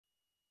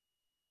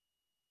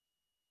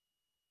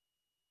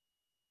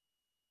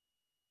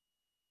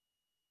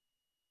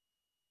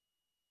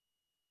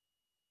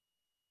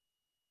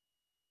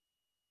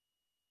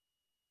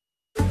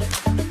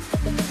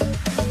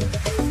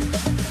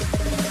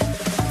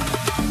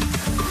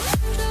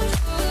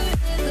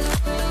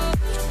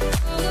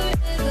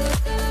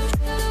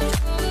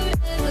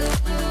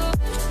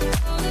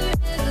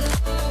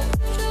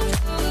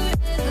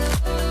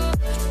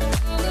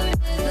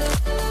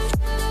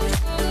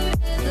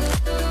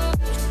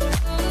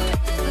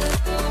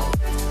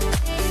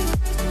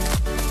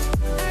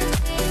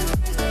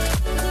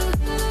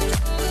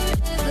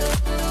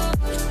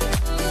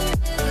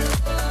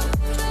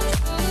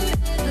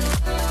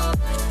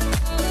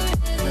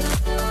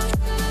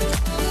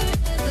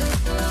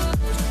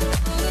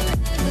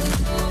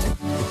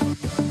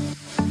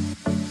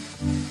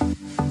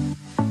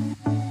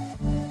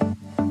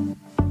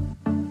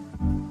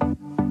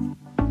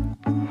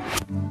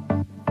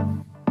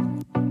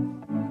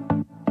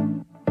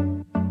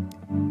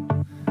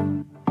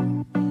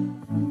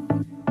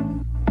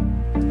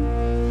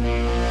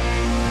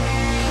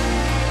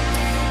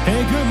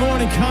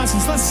Lord and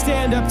Constance, let's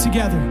stand up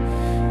together.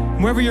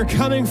 Wherever you're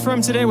coming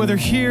from today, whether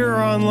here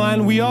or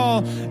online, we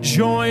all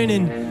join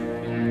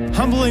in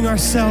humbling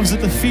ourselves at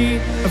the feet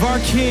of our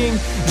King,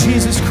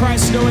 Jesus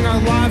Christ, knowing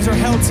our lives are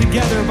held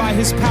together by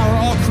His power,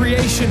 all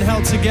creation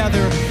held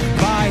together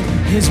by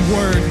His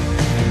word.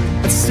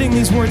 Let's sing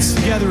these words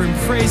together in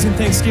praise and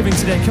thanksgiving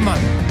today. Come on.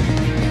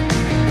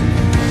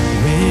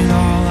 When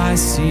all I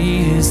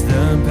see is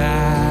the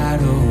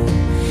battle,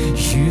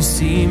 you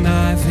see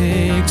my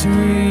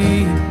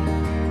victory.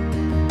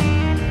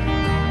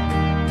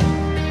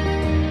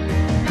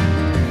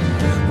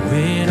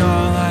 When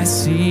all I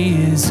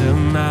see is a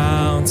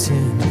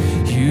mountain,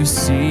 you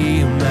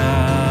see a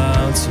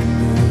mountain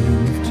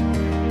moved.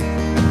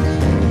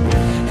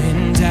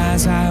 And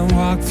as I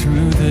walk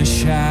through the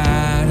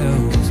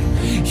shadows,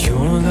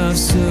 your love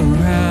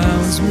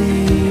surrounds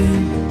me.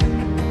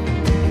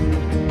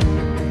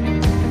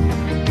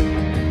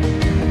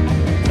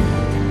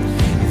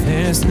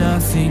 There's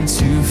nothing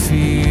to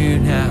fear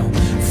now,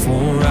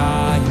 for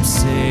I am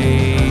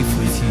safe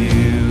with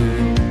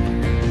you.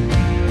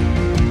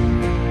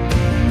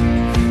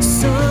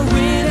 So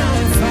when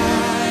I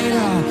fight,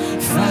 I'll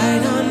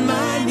fight on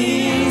my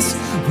knees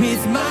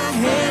with my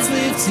hands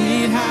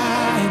lifted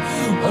high.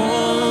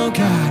 Oh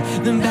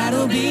God, the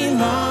battle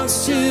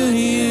belongs to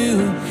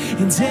you,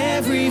 and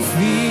every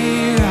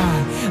fear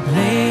I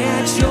lay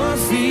at your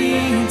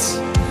feet.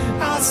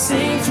 I'll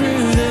sing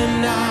through the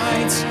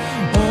night.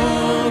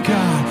 Oh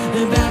God,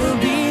 the battle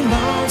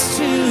belongs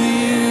to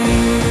you.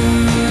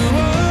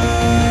 Oh.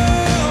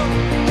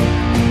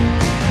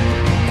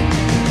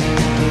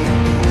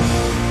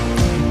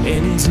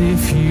 And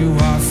if you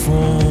are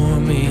for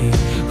me,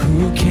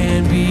 who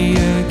can be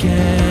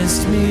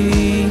against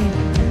me?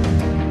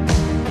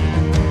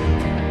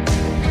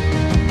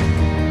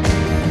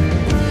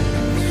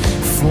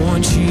 For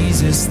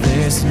Jesus,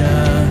 there's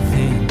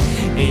nothing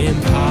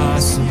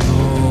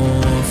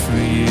impossible for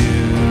you.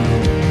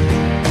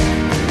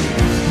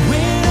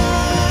 When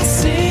I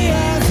see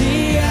of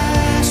the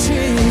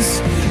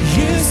ashes,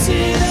 you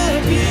see the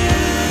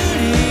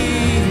beauty.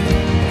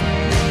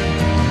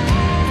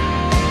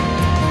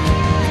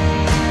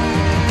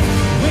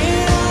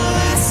 When all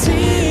I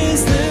see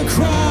is the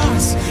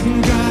cross, and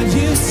God,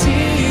 you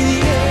see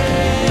the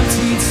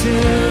empty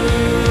tomb.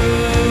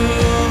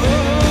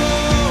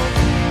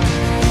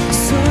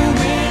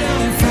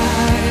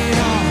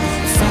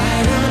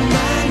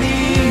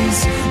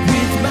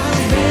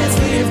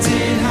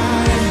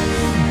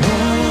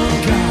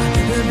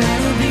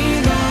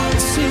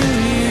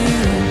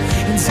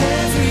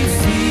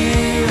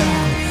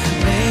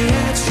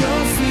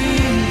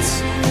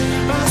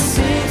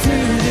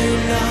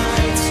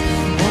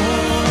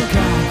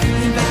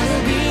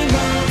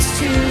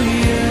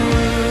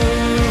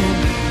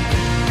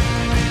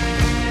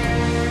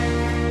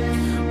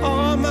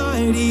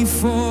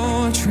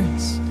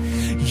 Fortress,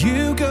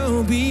 you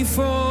go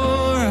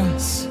before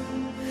us.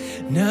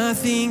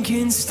 Nothing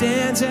can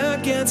stand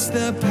against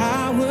the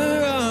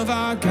power of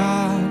our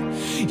God.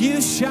 You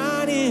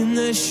shine in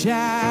the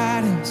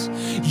shadows,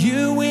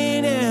 you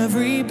win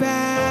every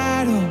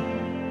battle.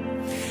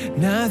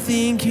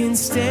 Nothing can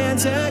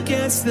stand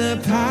against the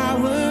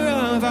power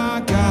of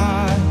our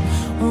God.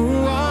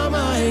 Oh,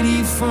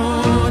 almighty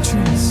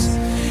fortress,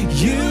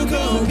 you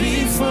go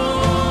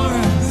before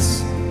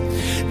us.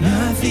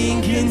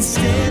 Nothing can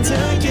stand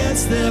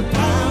against the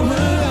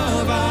power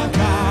of our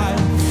God.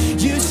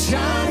 You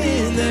shine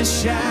in the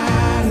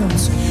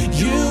shadows,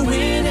 you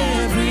win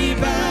every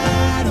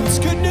battle. It's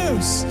good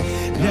news.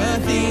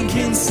 Nothing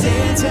can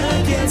stand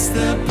against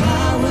the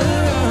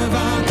power of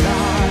our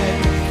God.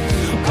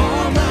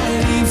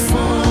 Almighty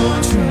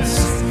fortress,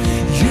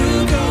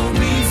 you go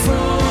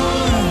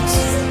before us.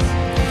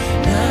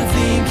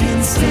 Nothing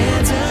can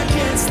stand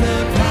against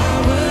the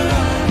power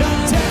of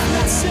not death,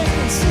 not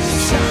sickness.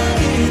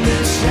 Shine in the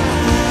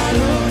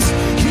shadows,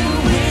 you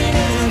win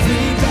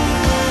every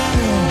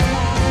battle.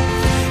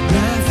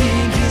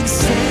 Nothing can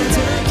stand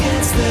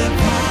against the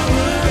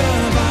power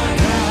of our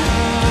God.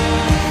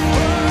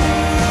 Oh.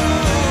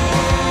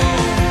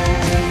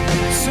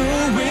 So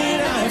when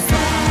I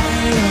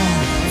fight,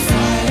 I'll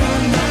fight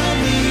on my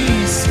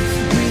knees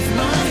with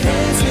my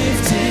hands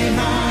lifted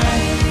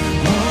high.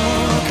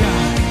 Oh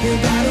God, the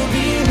battle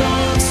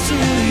belongs to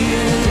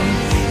you,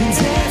 and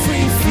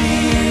every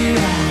fear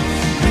I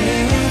lay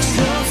at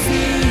your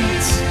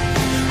feet.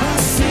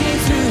 I'll sing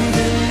through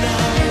the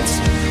night.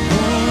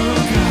 Oh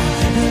God,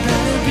 the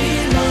battle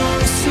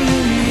belongs to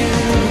you.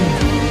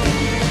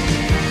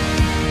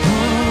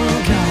 Oh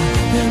God,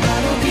 the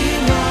battle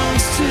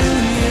belongs to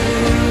you.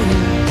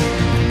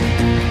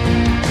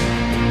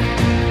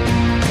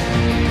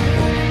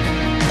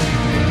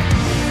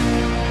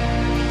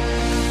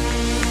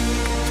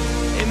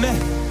 Amen.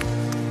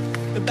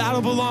 The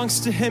battle belongs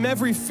to Him.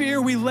 Every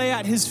fear we lay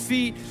at His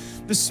feet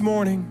this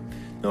morning,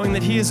 knowing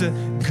that He is a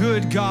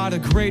good God, a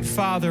great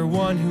Father,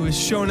 one who has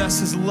shown us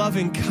His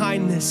loving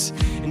kindness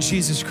in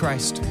Jesus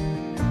Christ.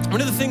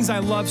 One of the things I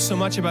love so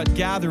much about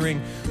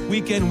gathering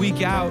week in,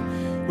 week out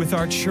with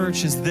our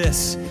church is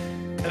this,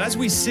 that as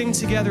we sing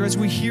together, as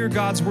we hear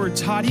God's word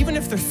taught, even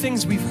if they're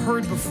things we've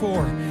heard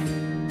before,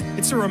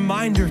 it's a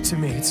reminder to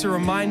me. It's a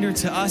reminder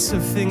to us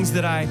of things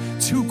that I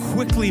too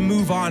quickly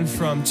move on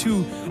from,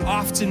 too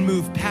often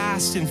move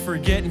past and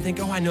forget and think,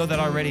 oh, I know that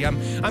already.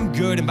 I'm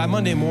good. And by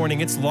Monday morning,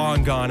 it's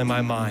long gone in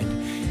my mind.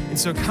 And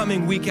so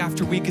coming week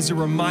after week is a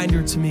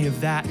reminder to me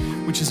of that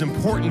which is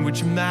important,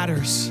 which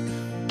matters,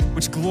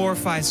 which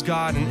glorifies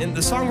God. And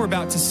the song we're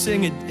about to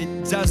sing,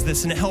 it does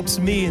this, and it helps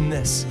me in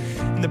this.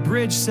 And the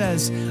bridge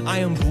says, I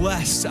am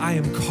blessed, I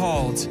am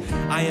called,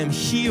 I am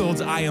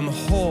healed, I am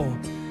whole.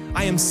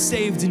 I am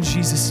saved in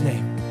Jesus'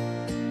 name.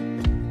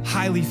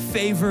 Highly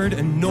favored,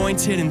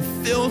 anointed, and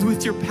filled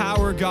with your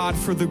power, God,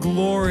 for the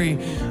glory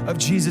of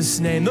Jesus'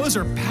 name. Those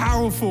are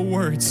powerful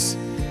words.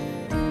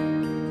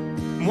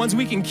 And ones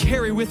we can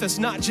carry with us,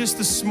 not just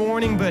this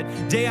morning, but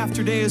day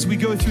after day as we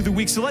go through the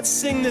week. So let's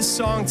sing this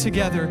song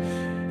together.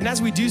 And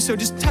as we do so,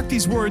 just tuck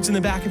these words in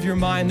the back of your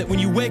mind that when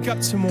you wake up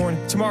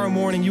tomorrow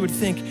morning, you would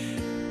think,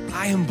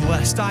 I am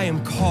blessed, I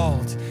am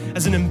called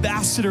as an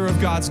ambassador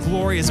of God's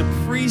glory, as a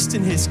priest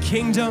in his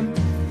kingdom,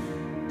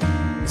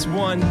 as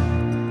one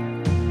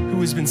who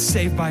has been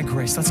saved by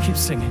grace. Let's keep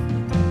singing.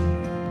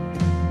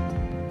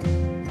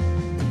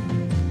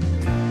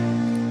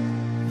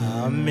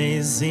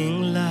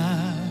 Amazing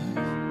love,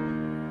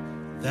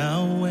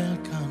 thou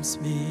welcomes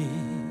me,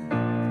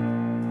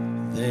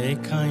 the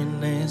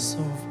kindness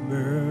of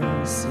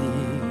mercy,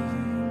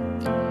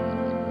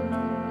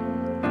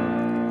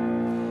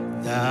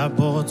 thou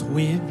bought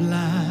with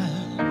blood,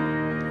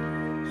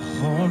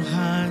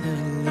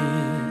 wholeheartedly,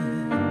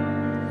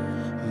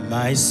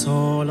 my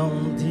soul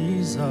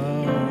undeserving.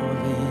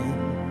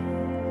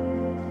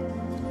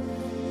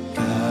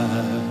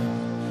 God,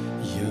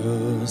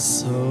 you're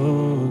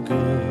so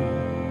good.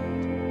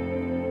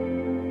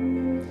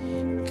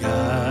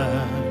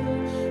 God,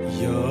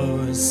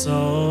 you're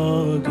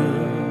so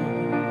good.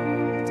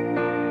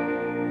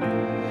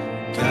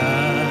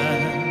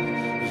 God,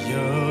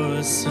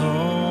 you're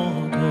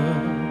so good.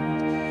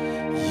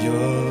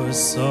 You're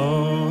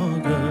so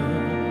good.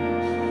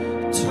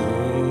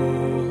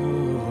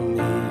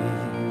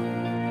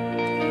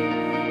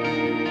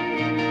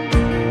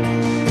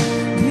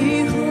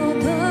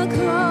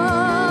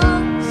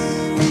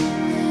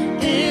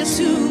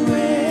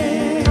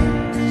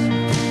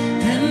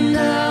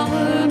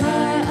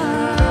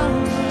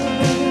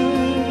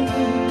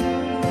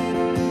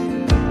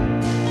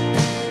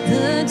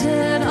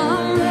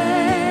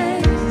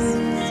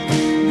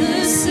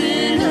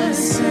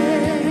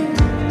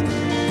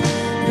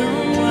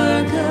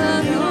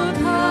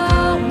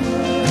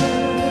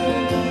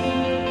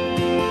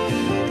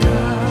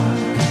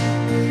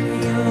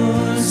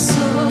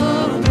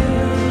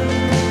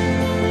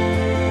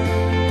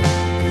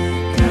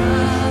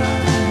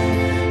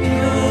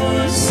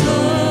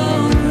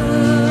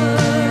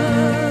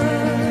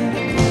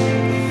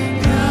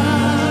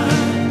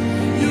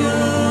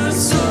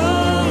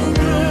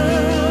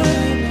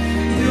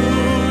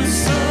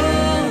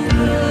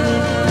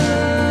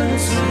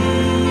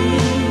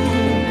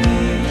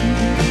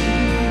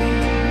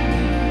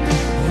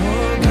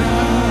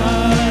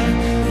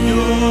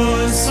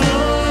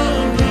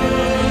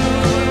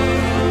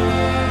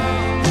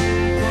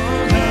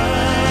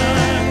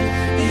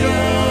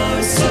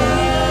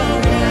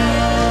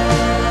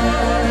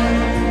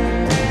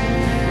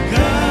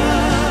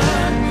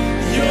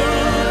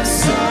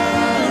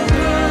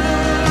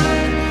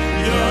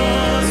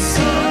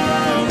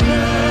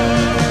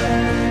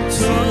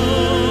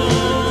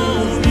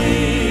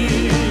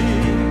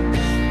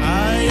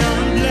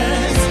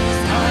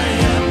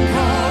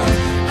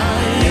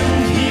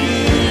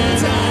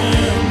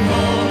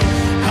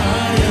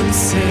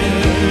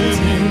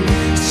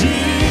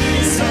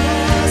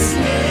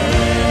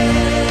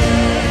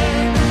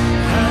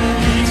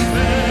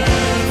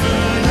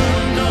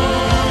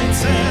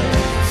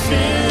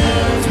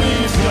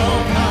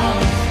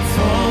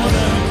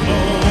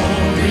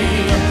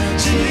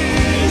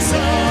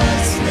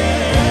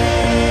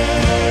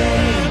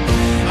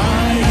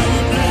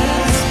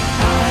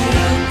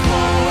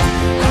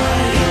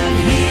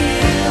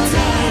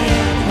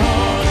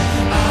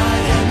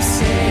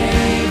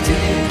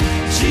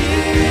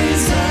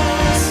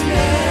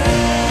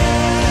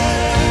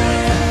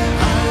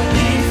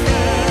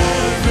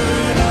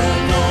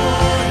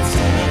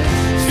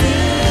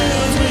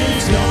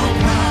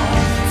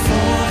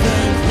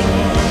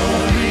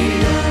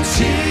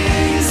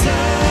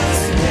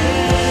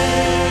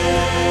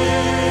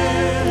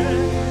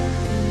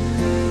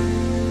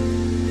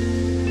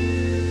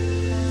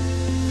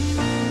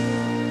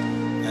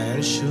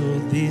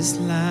 this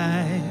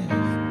life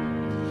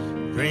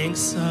brings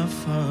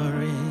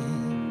suffering,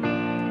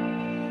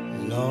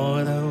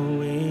 Lord, I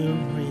will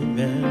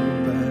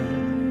remember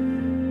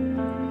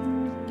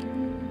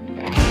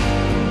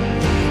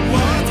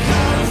what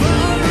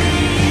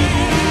Calvary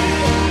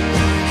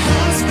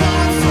has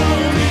done for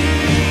me,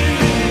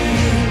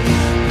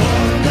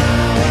 both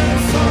now and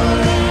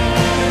forever.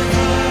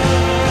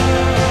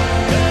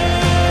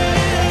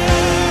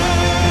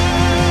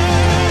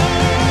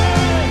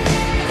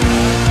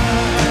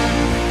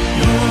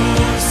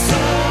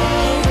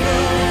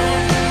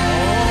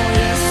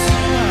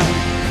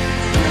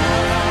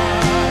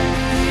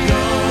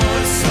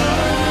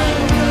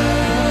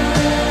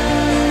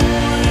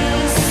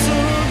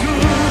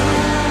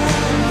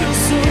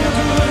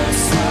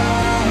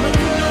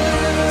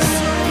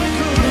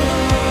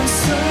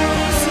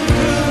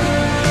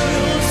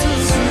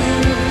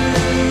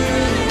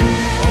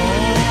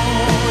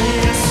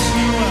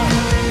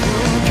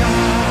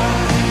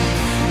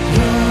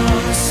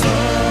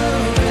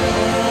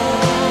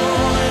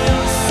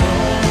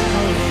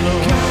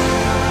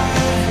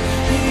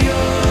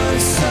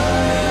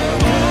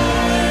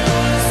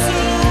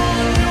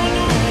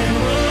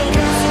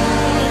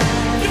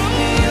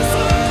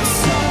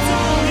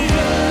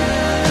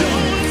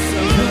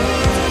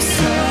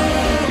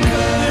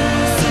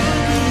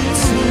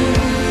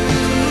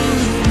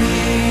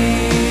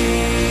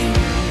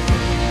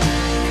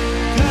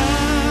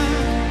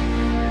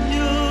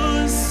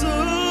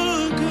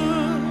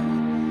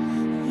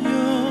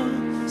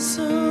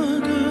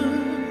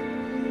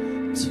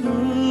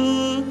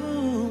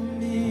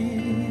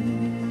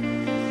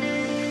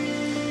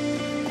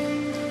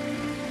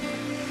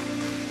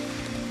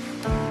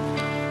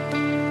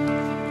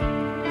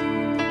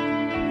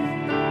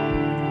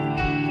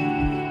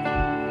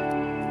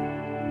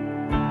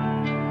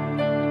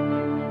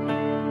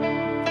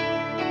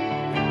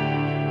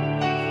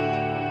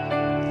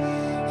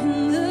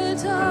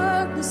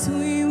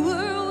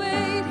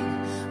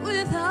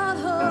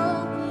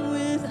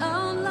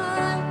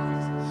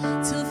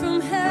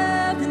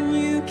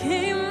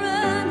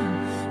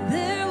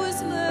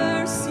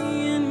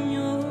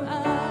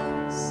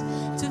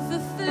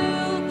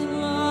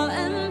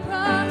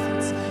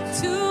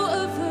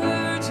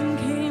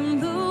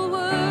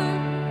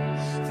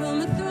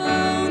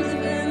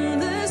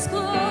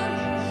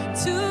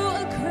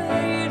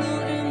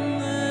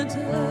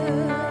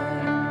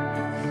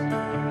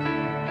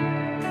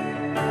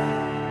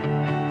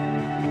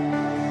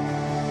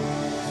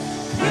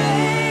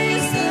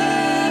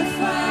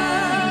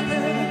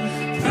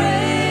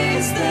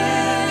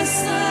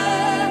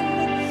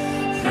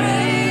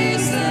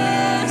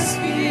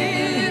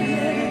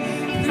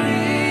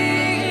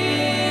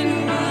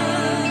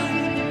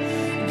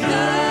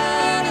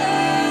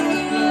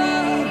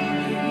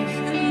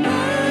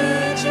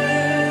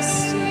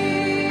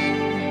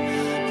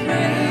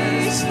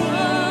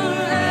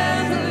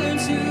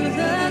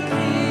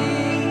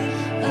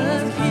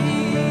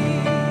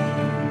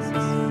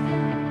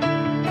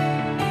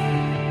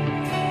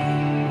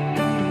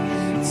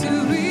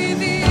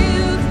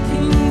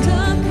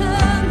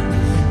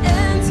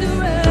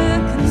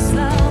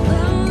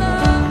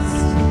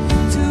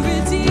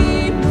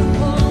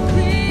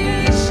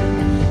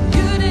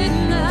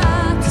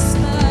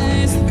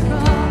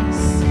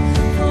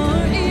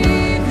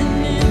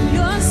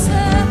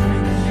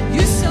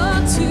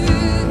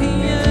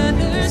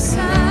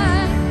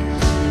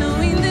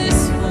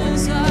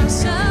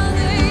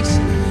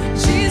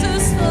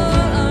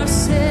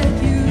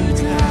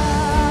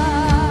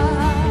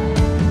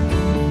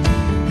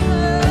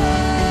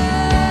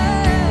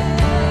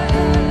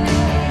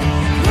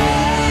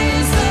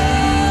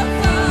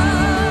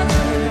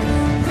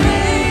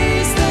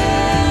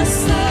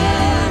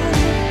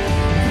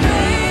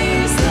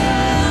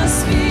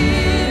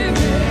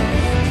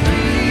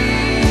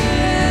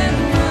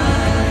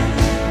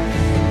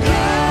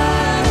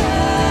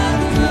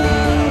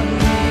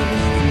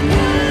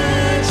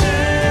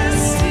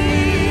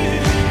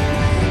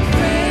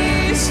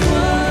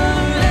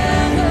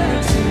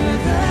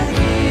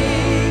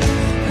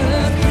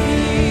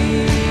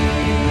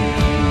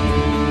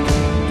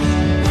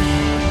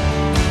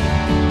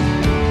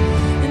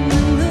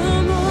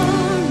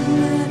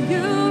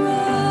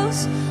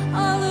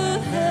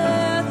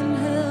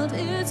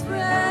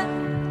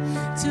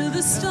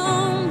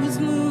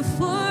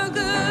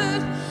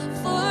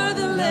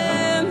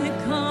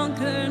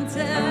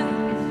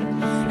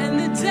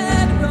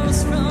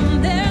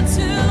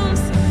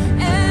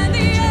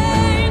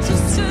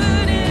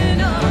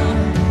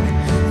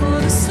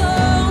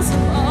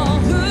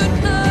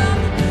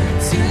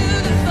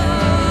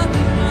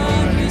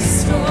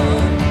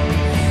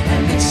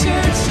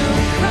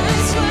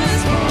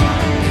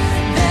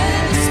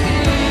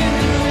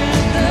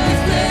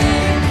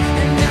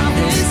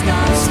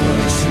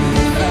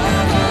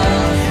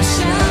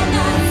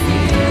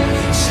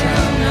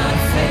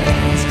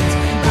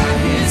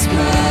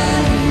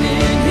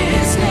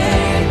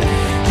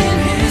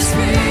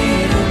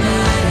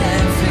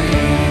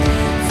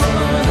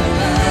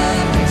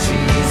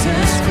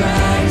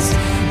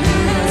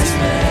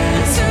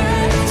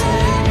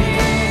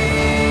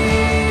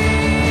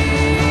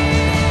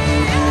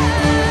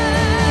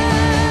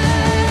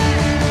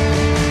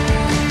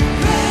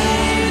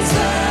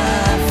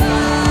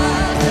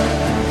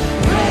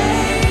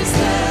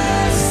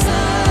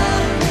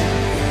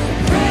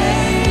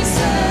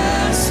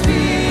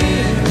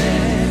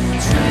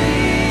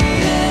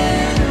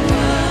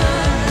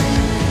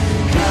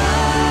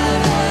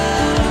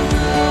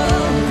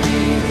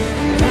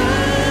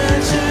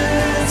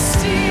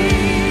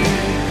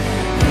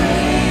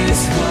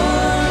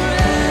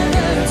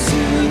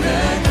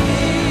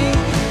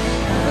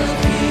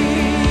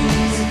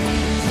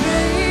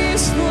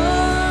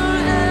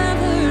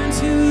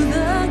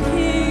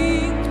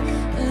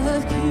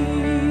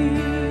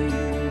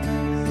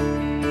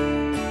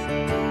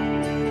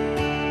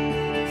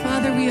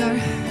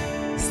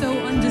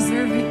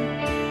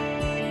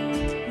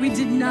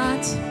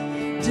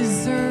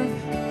 deserve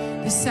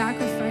the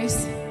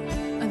sacrifice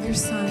of your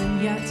Son,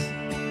 and yet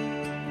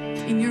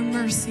in your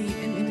mercy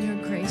and in your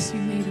grace, you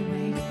made a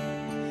way.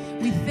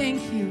 We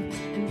thank you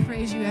and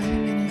praise you every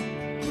minute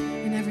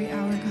and every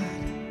hour,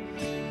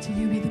 God. To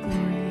you be the glory.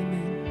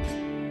 Amen.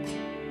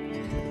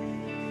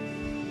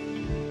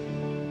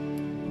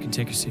 You can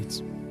take your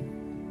seats.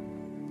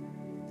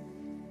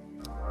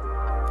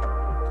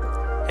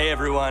 Hey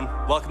everyone,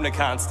 welcome to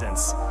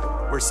Constance.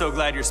 We're so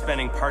glad you're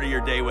spending part of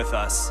your day with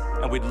us,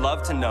 and we'd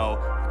love to know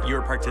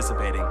you're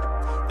participating.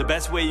 The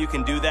best way you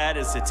can do that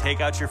is to take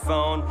out your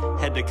phone,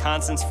 head to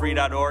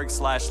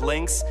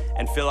constancefree.org/links,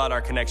 and fill out our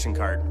connection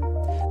card.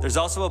 There's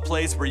also a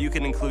place where you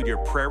can include your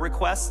prayer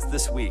requests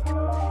this week.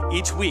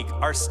 Each week,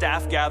 our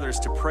staff gathers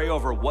to pray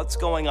over what's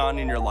going on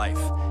in your life,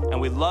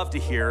 and we'd love to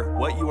hear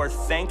what you are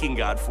thanking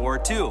God for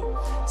too.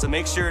 So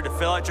make sure to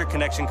fill out your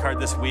connection card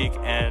this week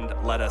and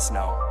let us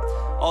know.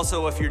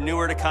 Also, if you're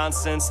newer to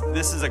Constance,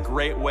 this is a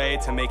great way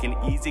to make an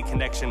easy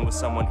connection with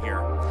someone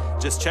here.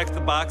 Just check the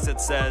box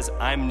that says,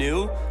 I'm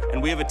new,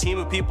 and we have a team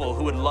of people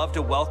who would love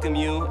to welcome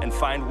you and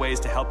find ways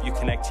to help you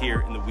connect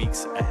here in the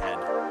weeks ahead.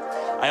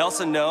 I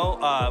also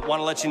want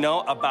to let you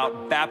know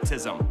about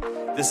baptism.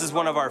 This is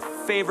one of our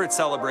favorite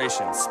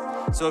celebrations.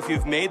 So if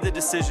you've made the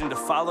decision to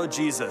follow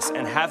Jesus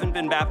and haven't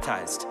been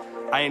baptized,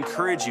 I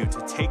encourage you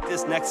to take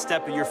this next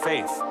step of your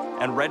faith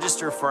and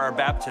register for our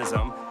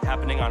baptism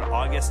happening on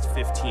August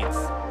 15th.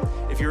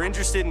 If you're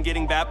interested in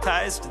getting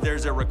baptized,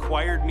 there's a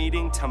required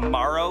meeting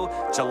tomorrow,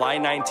 July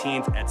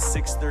 19th at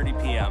 6:30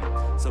 p.m.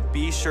 So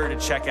be sure to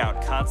check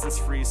out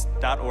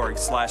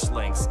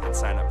constancefree.org/links and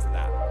sign up for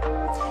that.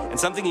 And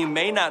something you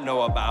may not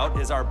know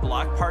about is our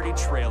block party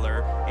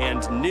trailer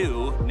and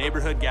new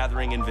neighborhood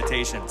gathering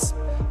invitations.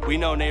 We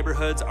know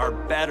neighborhoods are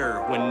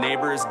better when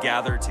neighbors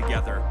gather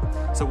together.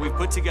 So we've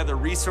put together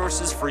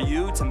resources for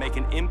you to make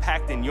an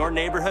impact in your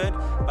neighborhood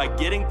by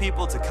getting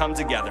people to come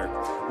together,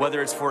 whether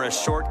it's for a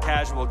short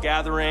casual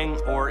gathering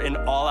or an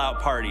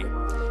all-out party.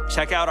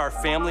 Check out our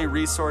Family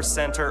Resource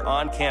Center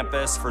on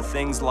campus for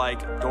things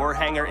like door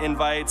hanger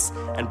invites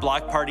and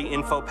block party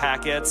info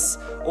packets,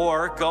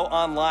 or go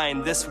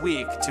online this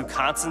week to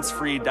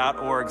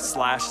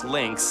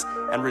constancefree.org/links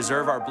and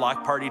reserve our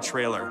block party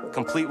trailer,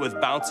 complete with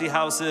bouncy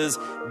houses,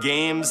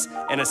 games,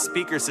 and a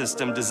speaker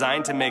system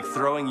designed to make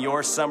throwing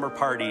your summer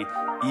party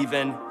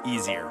even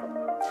easier.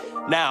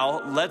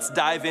 Now, let's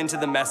dive into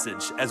the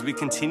message as we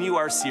continue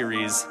our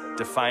series,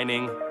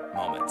 Defining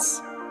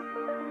Moments.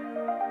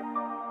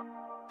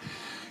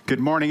 Good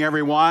morning,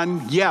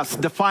 everyone. Yes,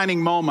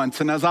 defining moments.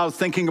 And as I was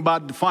thinking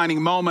about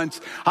defining moments,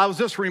 I was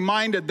just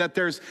reminded that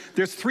there's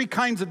three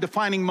kinds of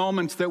defining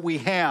moments that we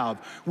have.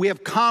 We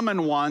have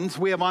common ones,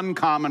 we have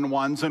uncommon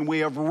ones, and we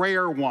have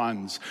rare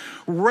ones.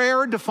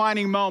 Rare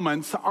defining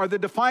moments are the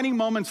defining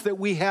moments that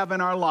we have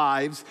in our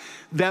lives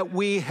that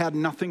we had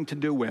nothing to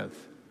do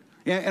with.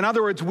 In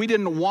other words, we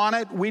didn't want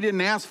it, we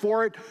didn't ask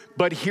for it,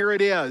 but here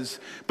it is.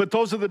 But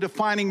those are the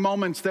defining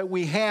moments that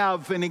we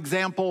have. An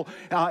example,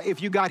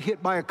 if you got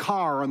hit by a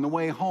car on the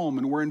way home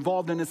and were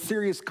involved in a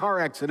serious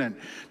car accident.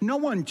 No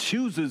one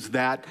chooses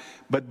that,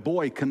 but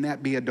boy, can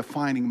that be a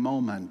defining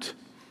moment.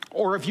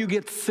 Or if you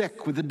get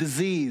sick with a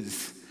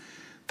disease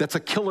that's a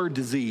killer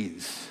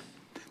disease,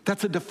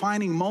 that's a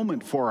defining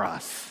moment for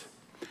us.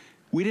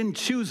 We didn't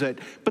choose it,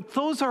 but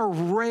those are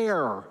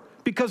rare.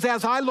 Because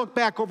as I look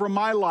back over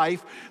my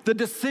life, the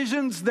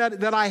decisions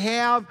that I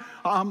have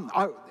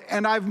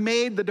and I've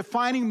made, the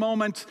defining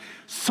moments,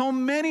 so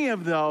many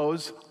of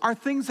those are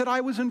things that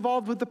I was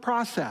involved with the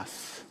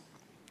process.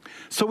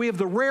 So we have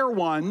the rare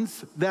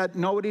ones that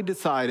nobody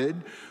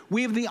decided.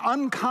 We have the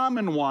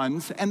uncommon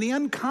ones, and the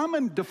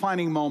uncommon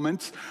defining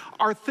moments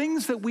are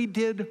things that we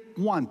did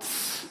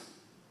once.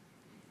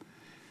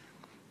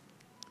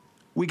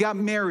 We got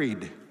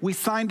married, we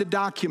signed a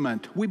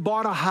document, we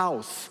bought a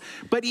house.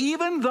 But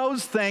even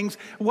those things,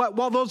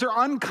 while those are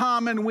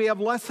uncommon, we have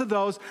less of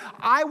those,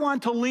 I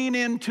want to lean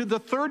into the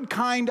third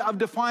kind of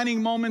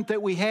defining moment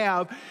that we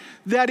have,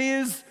 that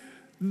is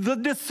the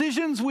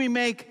decisions we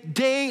make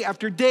day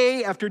after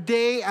day after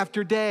day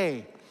after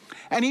day.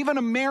 And even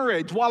a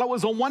marriage, while it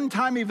was a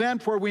one-time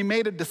event where we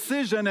made a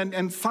decision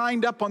and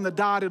signed up on the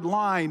dotted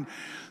line,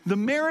 the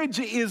marriage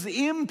is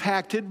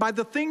impacted by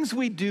the things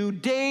we do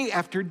day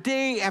after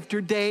day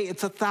after day.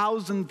 It's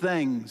 1,000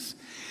 things.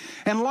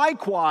 And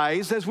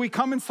likewise, as we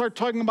come and start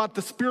talking about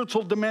the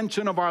spiritual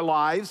dimension of our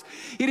lives,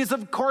 it is,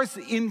 of course,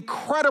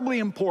 incredibly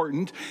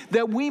important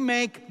that we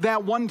make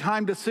that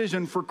one-time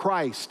decision for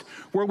Christ,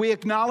 where we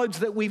acknowledge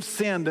that we've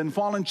sinned and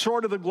fallen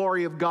short of the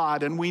glory of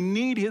God, and we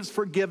need His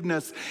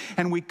forgiveness,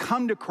 and we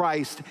come to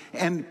Christ,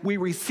 and we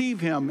receive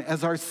Him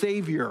as our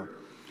Savior.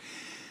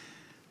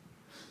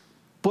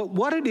 But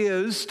what it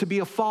is to be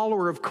a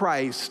follower of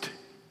Christ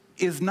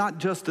is not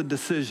just a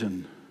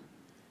decision.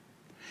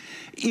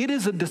 It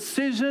is a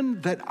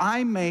decision that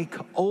I make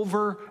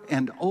over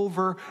and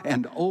over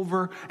and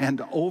over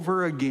and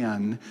over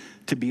again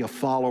to be a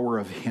follower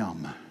of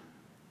Him.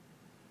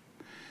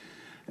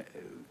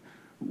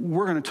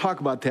 We're going to talk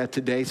about that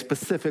today,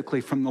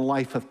 specifically from the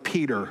life of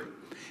Peter.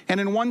 And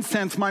in one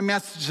sense, my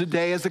message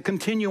today is a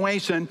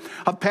continuation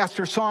of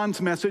Pastor Sean's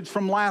message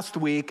from last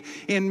week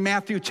in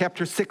Matthew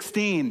chapter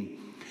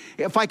 16.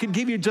 If I could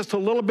give you just a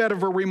little bit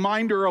of a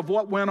reminder of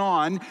what went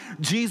on,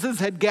 Jesus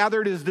had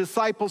gathered his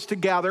disciples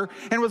together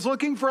and was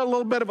looking for a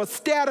little bit of a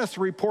status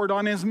report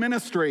on his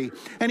ministry.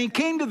 And he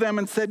came to them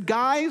and said,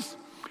 "Guys,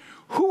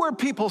 who are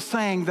people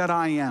saying that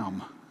I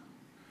am?"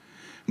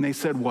 And they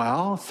said,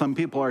 "Well, some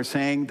people are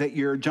saying that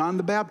you're John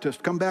the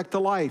Baptist, come back to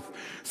life.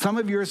 Some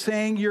of you are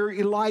saying you're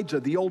Elijah,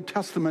 the Old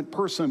Testament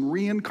person,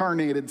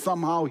 reincarnated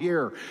somehow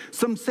here.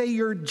 Some say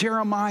you're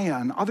Jeremiah,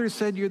 and others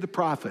said you're the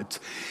prophets."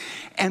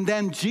 And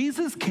then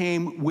Jesus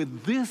came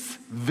with this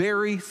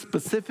very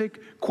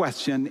specific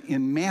question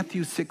in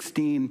Matthew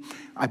 16,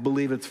 I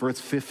believe it's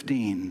verse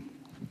 15.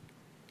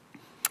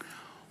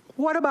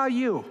 "What about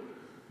you?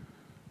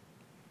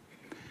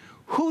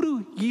 Who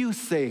do you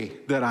say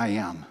that I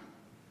am?"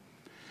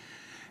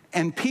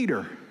 And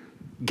Peter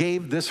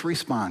gave this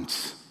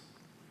response.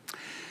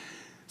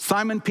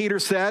 Simon Peter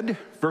said,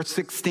 verse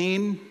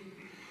 16,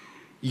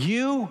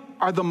 "You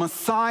are the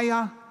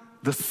Messiah,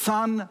 the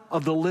Son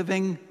of the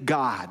living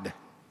God."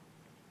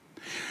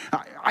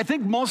 I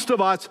think most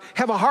of us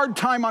have a hard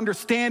time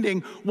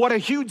understanding what a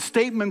huge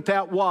statement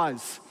that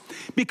was.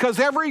 Because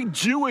every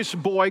Jewish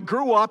boy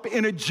grew up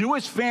in a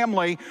Jewish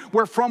family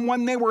where from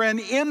when they were an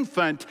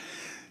infant,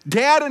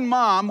 Dad and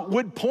Mom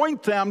would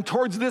point them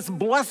towards this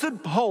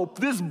blessed hope,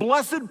 this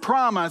blessed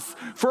promise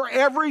for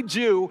every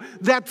Jew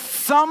that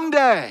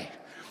someday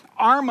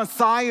our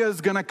Messiah is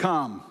going to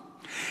come.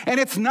 And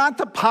it's not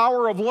the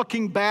power of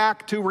looking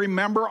back to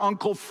remember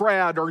Uncle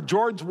Fred or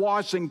George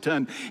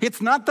Washington.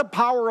 It's not the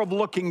power of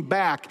looking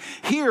back.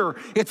 Here,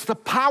 it's the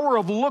power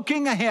of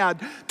looking ahead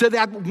to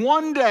that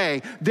one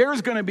day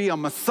there's going to be a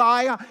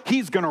Messiah.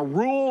 He's going to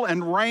rule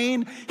and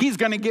reign. He's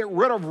going to get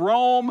rid of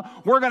Rome.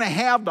 We're going to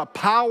have the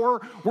power.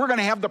 We're going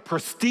to have the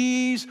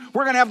prestige.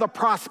 We're going to have the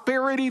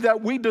prosperity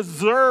that we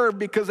deserve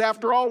because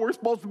after all, we're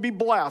supposed to be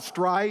blessed,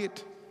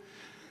 right?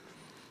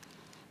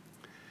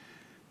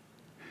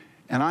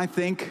 And I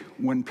think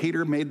when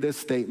Peter made this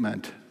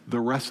statement, the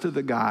rest of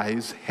the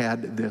guys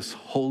had this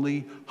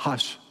holy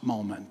hush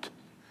moment.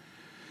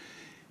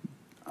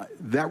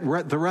 The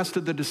rest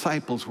of the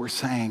disciples were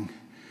saying,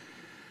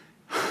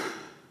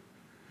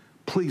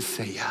 "Please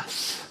say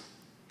yes."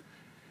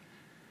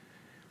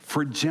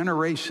 For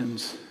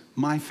generations,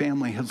 my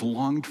family has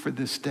longed for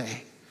this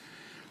day.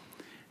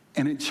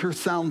 And it sure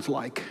sounds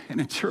like,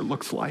 and it sure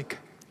looks like,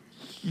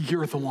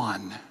 you're the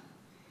one.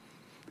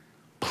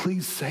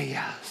 Please say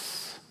yes.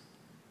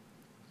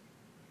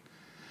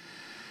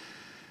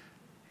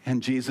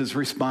 And Jesus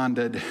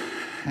responded,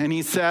 and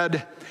he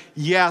said,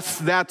 "Yes,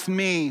 that's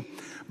me.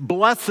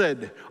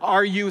 Blessed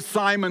are you,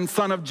 Simon,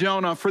 son of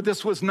Jonah, for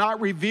this was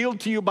not revealed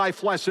to you by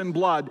flesh and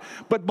blood,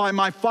 but by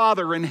my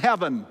Father in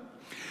heaven.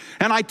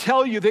 And I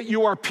tell you that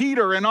you are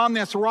Peter, and on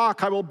this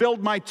rock I will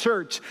build my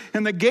church,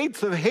 and the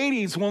gates of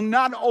Hades will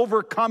not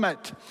overcome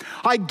it.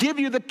 I give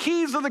you the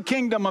keys of the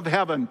kingdom of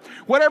heaven.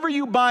 Whatever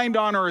you bind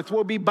on earth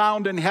will be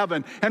bound in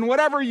heaven, and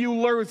whatever you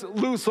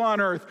loose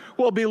on earth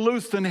will be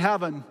loosed in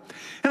heaven."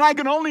 And I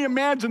can only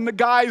imagine the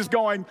guys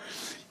going,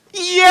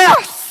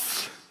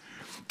 "Yes!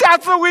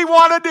 That's what we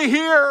wanted to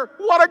hear.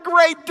 What a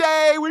great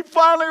day. We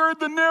finally heard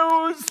the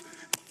news."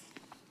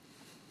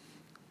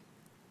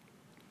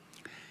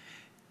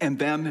 And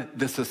then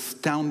this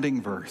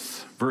astounding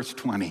verse, verse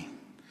 20,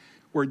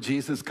 where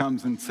Jesus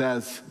comes and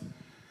says,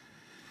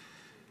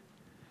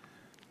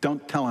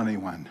 "Don't tell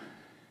anyone."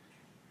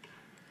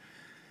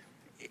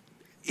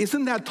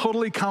 Isn't that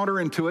totally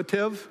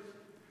counterintuitive?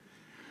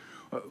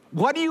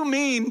 What do you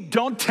mean,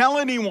 don't tell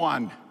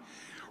anyone?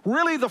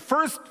 Really, the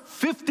first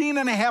 15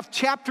 and a half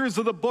chapters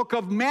of the book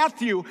of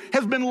Matthew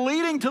has been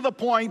leading to the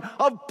point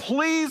of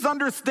please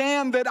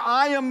understand that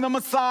I am the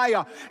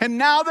Messiah. And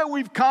now that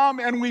we've come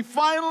and we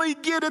finally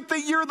get it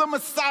that you're the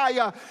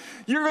Messiah,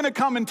 you're going to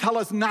come and tell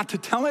us not to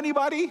tell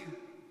anybody?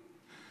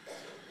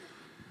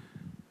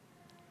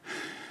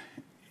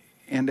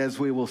 And as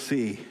we will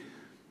see,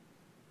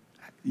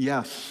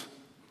 yes,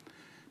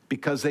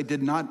 because they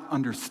did not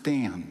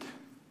understand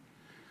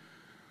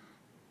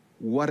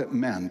what it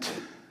meant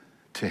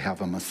to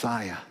have a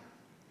Messiah.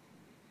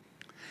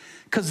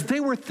 Because they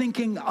were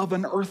thinking of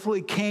an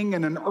earthly king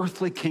and an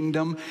earthly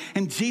kingdom,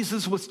 and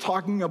Jesus was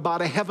talking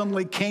about a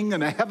heavenly king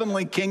and a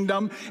heavenly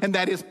kingdom, and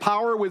that his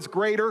power was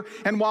greater.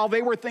 And while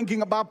they were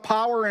thinking about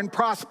power and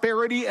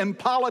prosperity and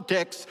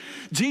politics,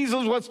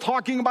 Jesus was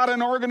talking about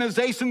an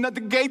organization that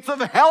the gates of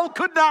hell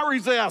could not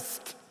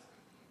resist.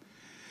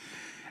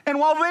 And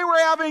while they were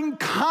having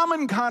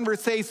common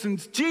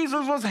conversations,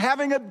 Jesus was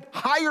having a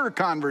higher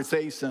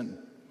conversation.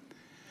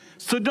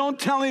 So don't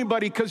tell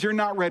anybody because you're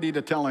not ready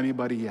to tell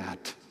anybody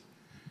yet.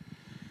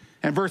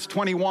 And verse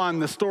 21,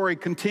 the story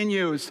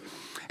continues.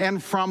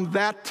 And from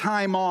that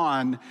time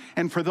on,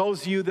 and for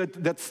those of you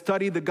that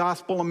study the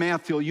Gospel of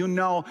Matthew, you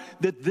know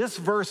that this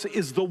verse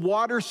is the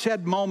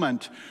watershed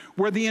moment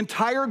where the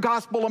entire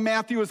Gospel of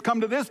Matthew has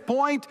come to this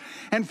point,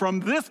 and from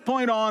this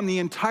point on, the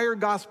entire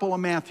Gospel of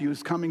Matthew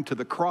is coming to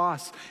the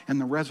cross and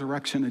the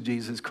resurrection of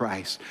Jesus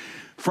Christ.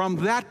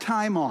 From that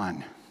time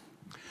on,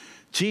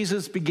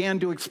 Jesus began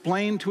to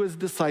explain to his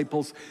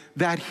disciples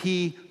that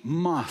he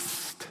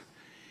must.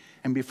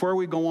 And before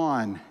we go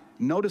on,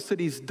 notice that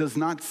he does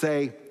not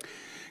say,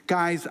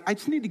 guys, I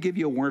just need to give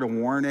you a word of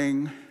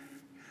warning.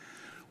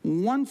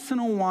 Once in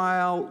a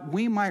while,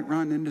 we might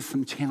run into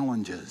some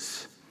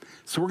challenges.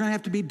 So we're going to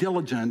have to be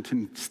diligent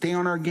and stay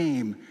on our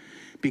game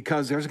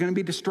because there's going to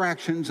be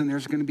distractions and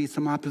there's going to be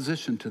some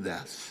opposition to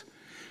this.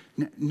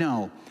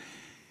 No.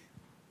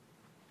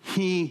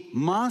 He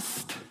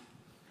must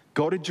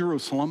go to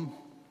Jerusalem.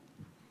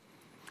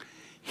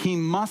 He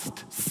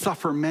must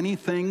suffer many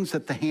things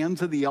at the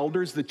hands of the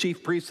elders, the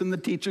chief priests, and the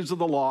teachers of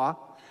the law.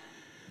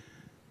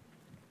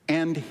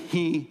 And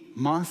he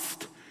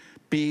must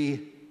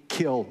be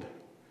killed.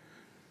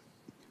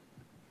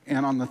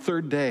 And on the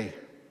third day,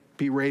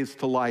 be raised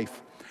to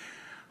life.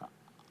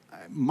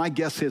 My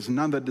guess is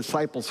none of the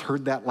disciples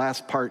heard that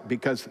last part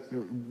because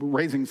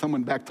raising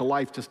someone back to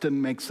life just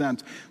didn't make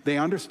sense. They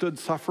understood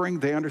suffering,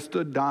 they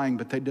understood dying,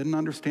 but they didn't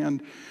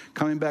understand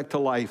coming back to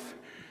life.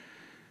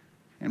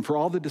 And for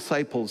all the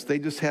disciples, they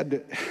just had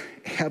to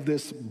have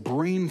this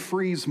brain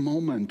freeze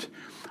moment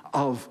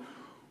of,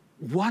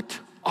 what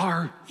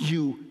are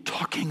you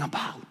talking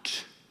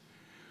about?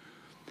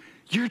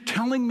 You're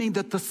telling me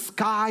that the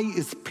sky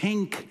is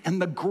pink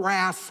and the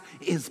grass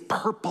is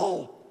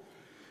purple.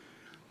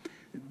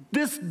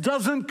 This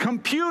doesn't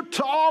compute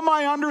to all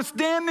my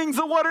understandings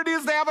of what it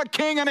is to have a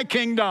king and a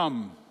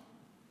kingdom.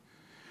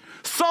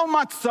 So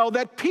much so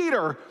that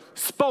Peter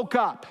spoke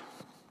up.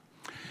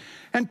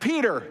 And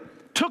Peter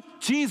took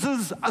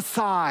Jesus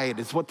aside,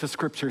 is what the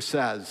scripture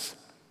says.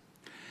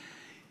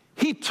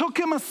 He took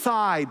him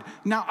aside.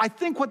 Now, I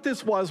think what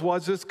this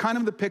was this kind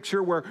of the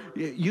picture where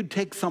you'd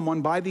take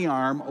someone by the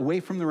arm away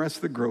from the rest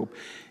of the group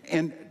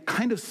and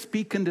kind of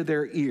speak into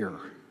their ear.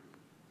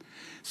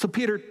 So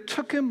Peter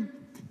took him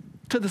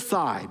to the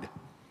side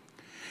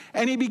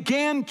and he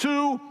began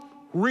to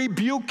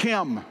rebuke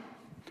him.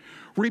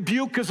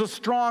 Rebuke is a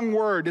strong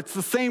word. It's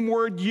the same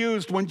word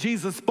used when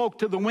Jesus spoke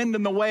to the wind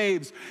and the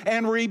waves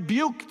and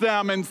rebuked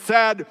them and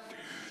said,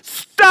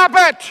 "Stop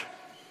it!"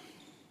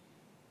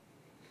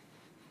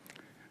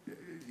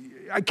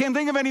 I can't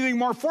think of anything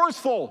more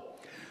forceful.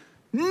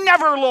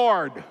 Never,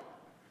 Lord.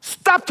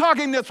 Stop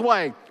talking this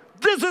way.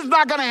 This is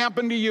not going to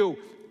happen to you.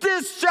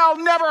 This shall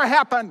never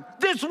happen.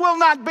 This will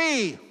not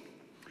be.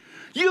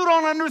 You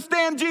don't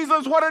understand,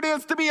 Jesus, what it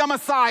is to be a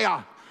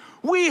Messiah.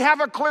 We have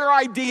a clear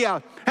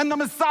idea, and the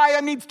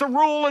Messiah needs to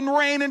rule and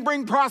reign and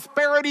bring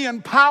prosperity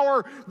and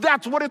power.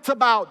 That's what it's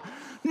about.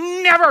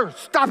 Never.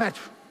 Stop it.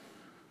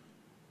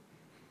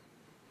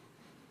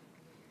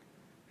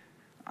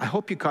 I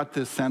hope you caught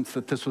this sense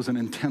that this was an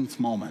intense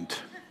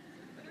moment.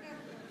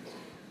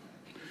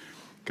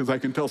 Because I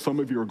can tell some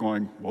of you are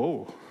going,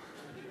 whoa.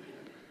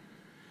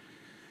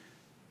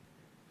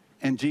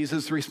 And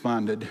Jesus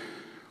responded.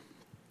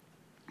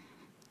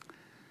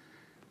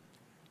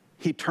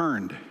 He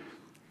turned.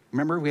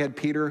 Remember, we had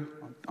Peter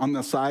on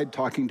the side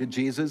talking to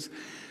Jesus.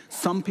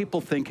 Some people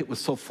think it was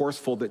so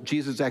forceful that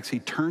Jesus actually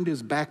turned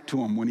his back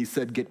to him when he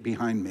said, "Get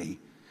behind me."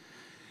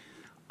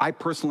 I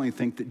personally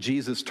think that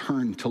Jesus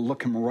turned to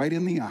look him right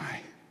in the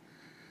eye.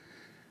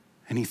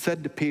 And he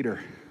said to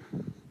Peter,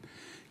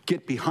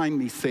 "Get behind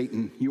me,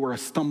 Satan. You are a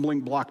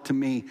stumbling block to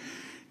me.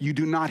 You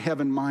do not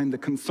have in mind the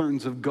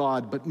concerns of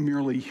God, but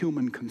merely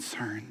human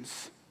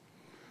concerns."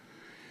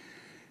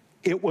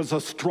 It was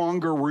a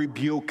stronger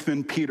rebuke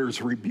than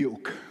Peter's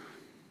rebuke.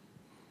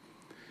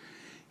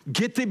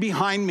 Get thee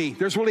behind me.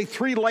 There's really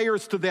 3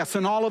 layers to this,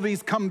 and all of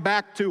these come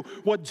back to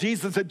what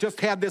Jesus had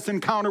just had this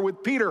encounter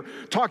with Peter,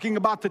 talking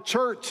about the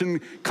church and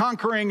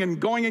conquering and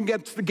going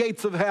against the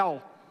gates of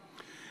hell.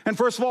 And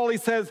first of all, he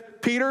says,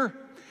 Peter,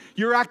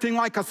 you're acting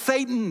like a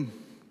Satan.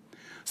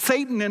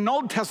 Satan in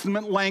Old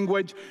Testament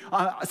language,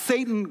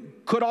 Satan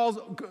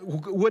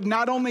would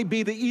not only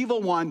be the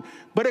evil one,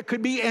 but it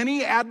could be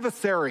any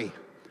adversary.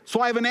 So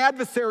I have an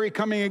adversary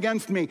coming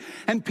against me.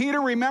 And Peter,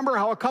 remember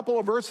how a couple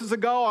of verses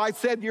ago I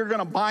said you're going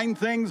to bind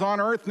things on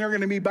earth and they're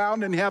going to be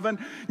bound in heaven,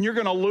 and you're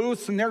going to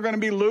loose and they're going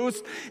to be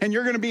loosed, and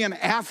you're going to be an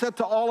asset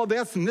to all of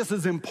this, and this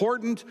is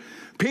important.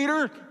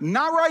 Peter,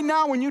 not right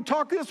now when you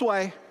talk this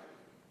way.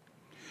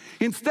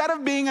 Instead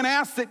of being an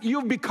asset,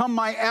 you've become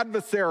my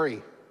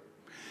adversary.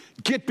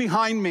 Get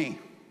behind me.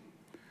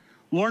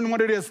 Learn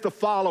what it is to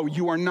follow.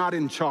 You are not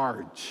in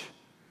charge.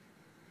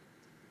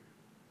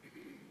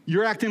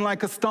 You're acting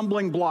like a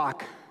stumbling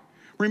block.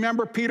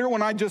 Remember, Peter,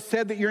 when I just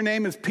said that your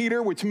name is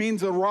Peter, which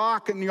means a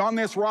rock, and on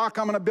this rock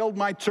I'm going to build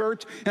my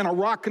church, and a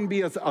rock can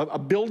be a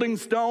building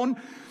stone.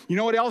 You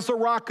know what else a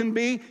rock can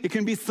be? It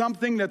can be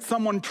something that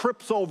someone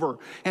trips over.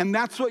 And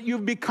that's what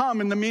you've become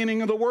in the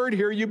meaning of the word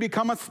here. You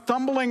become a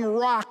stumbling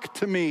rock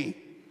to me.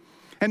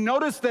 And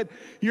notice that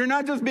you're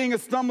not just being a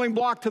stumbling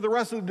block to the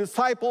rest of the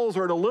disciples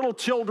or to little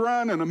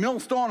children and a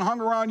millstone hung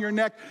around your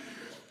neck.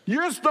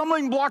 You're a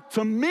stumbling block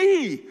to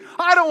me.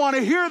 I don't want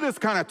to hear this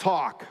kind of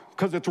talk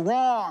because it's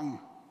wrong.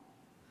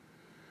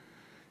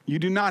 You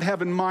do not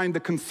have in mind the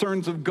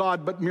concerns of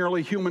God, but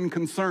merely human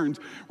concerns.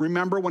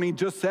 Remember when he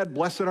just said,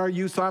 "Blessed are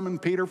you, Simon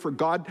Peter,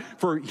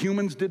 for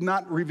humans did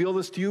not reveal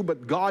this to you,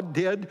 but God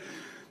did."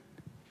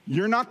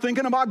 You're not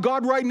thinking about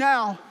God right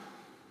now.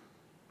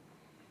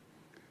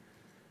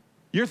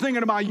 You're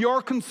thinking about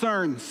your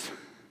concerns.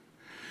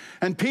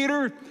 And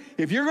Peter,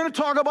 if you're going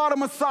to talk about a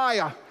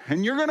Messiah,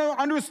 and you're going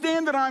to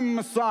understand that I'm a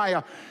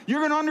Messiah, you're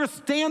going to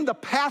understand the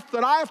path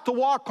that I have to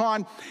walk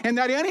on, and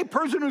that any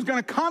person who's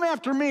going to come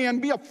after me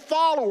and be a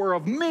follower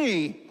of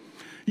me,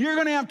 you're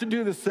going to have to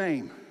do the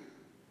same.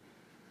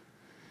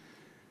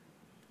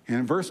 And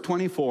in verse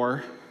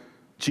 24,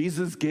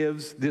 Jesus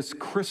gives this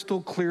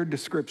crystal clear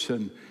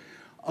description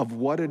of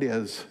what it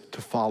is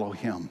to follow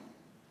him.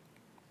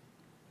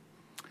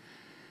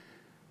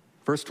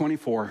 Verse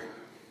 24,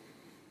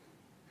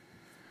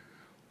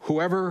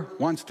 whoever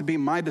wants to be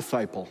my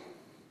disciple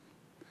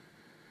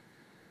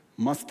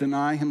must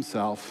deny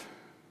himself,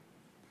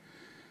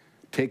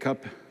 take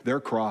up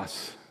their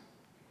cross,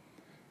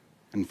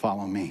 and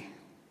follow me.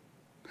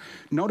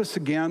 Notice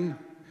again,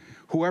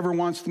 whoever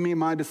wants to be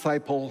my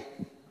disciple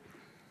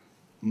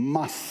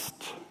must.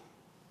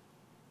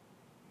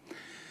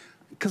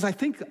 Because I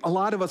think a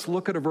lot of us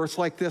look at a verse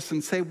like this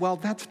and say, well,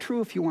 that's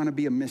true if you want to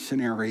be a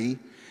missionary,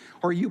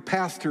 or you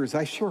pastors,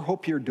 I sure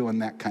hope you're doing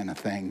that kind of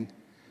thing.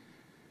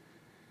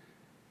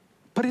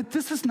 But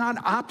this is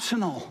not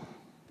optional.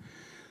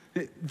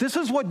 This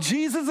is what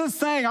Jesus is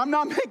saying. I'm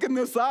not making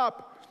this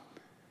up.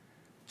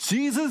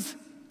 Jesus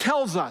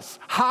tells us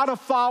how to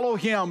follow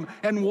him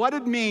and what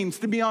it means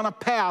to be on a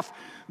path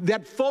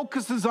that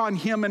focuses on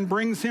him and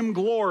brings him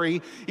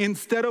glory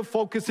instead of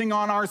focusing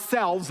on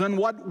ourselves and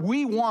what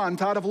we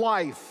want out of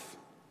life.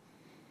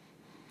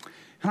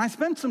 And I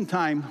spent some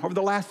time over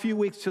the last few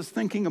weeks just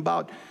thinking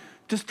about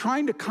just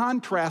trying to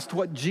contrast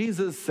what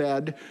Jesus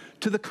said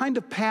to the kind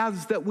of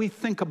paths that we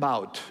think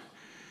about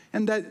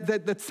and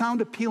that sound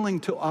appealing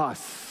to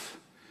us.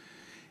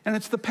 And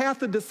it's the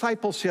path of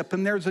discipleship,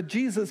 and there's a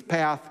Jesus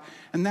path,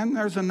 and then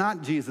there's a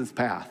not Jesus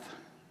path.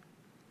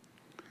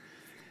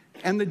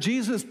 And the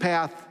Jesus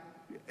path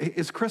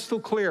is crystal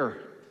clear,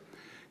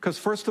 because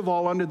first of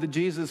all, under the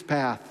Jesus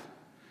path,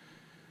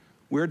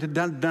 we're to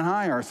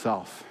deny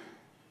ourselves.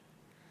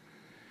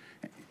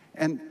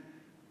 And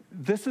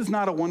this is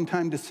not a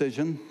one-time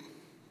decision.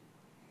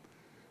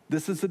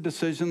 This is a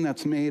decision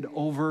that's made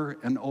over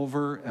and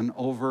over and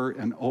over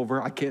and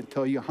over. I can't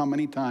tell you how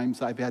many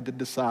times I've had to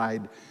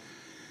decide,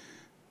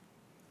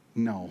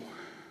 no,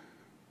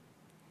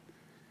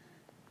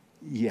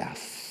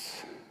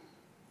 yes.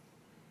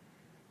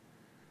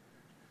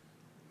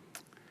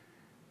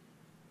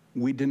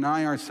 We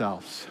deny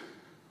ourselves.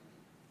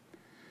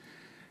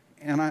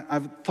 And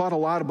I've thought a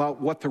lot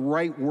about what the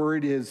right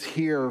word is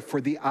here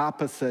for the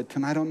opposite,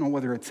 and I don't know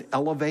whether it's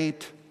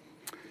elevate,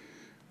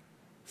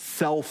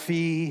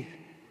 selfie,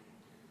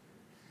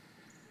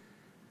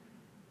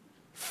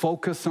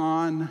 focus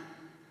on,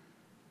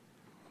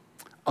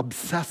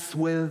 obsess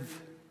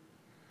with.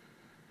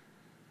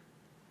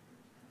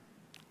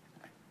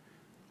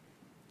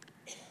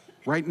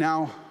 Right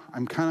now,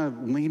 I'm kind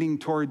of leaning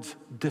towards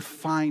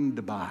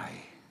defined by.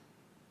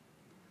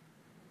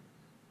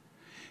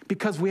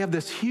 Because we have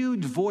this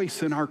huge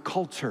voice in our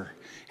culture,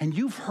 and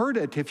you've heard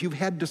it if you've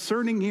had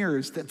discerning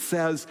ears, that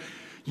says,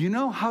 you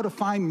know how to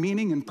find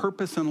meaning and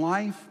purpose in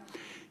life?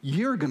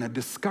 You're going to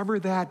discover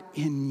that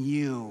in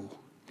you.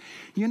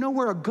 You know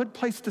where a good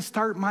place to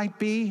start might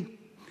be?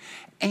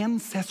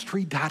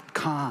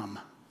 Ancestry.com.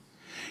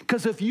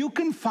 Because if you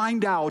can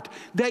find out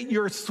that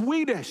you're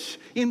Swedish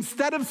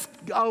instead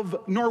of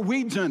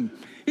Norwegian,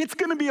 it's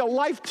going to be a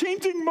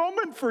life-changing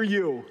moment for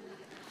you.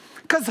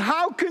 Because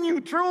how can you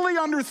truly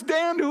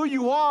understand who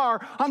you are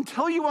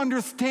until you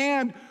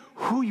understand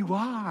who you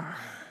are?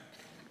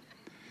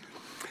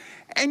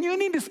 And you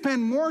need to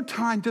spend more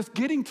time just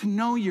getting to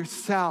know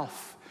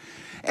yourself.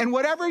 And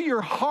whatever your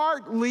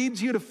heart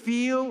leads you to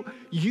feel,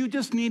 you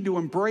just need to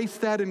embrace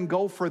that and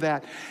go for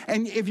that.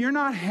 And if you're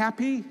not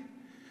happy,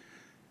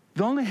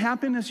 the only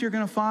happiness you're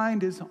going to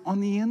find is on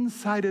the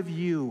inside of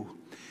you.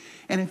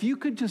 And if you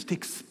could just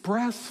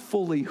express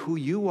fully who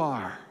you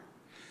are,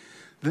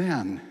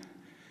 then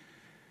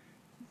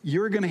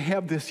you're going to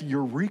have this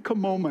eureka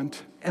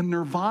moment, and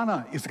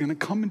nirvana is going to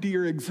come into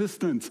your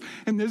existence,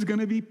 and there's going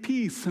to be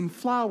peace and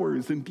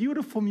flowers and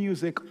beautiful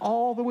music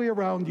all the way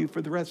around you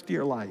for the rest of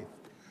your life.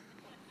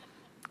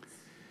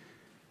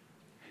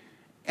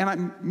 And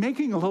I'm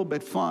making a little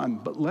bit fun,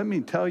 but let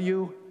me tell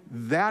you,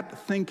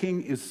 that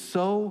thinking is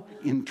so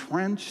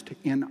entrenched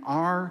in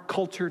our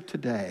culture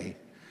today.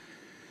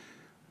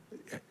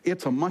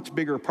 It's a much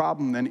bigger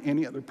problem than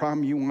any other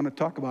problem you want to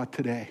talk about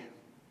today.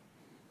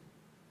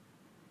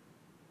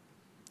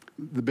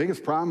 The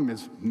biggest problem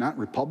is not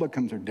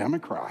Republicans or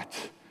Democrats.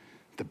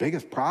 The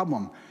biggest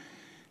problem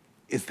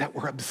is that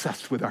we're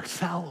obsessed with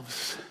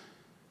ourselves.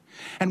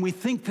 And we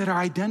think that our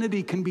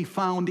identity can be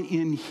found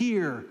in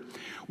here,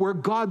 where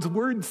God's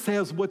word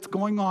says what's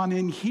going on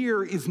in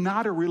here is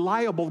not a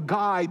reliable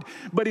guide,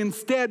 but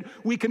instead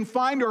we can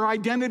find our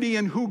identity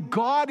in who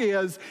God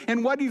is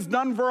and what he's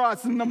done for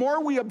us. And the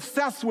more we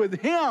obsess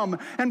with him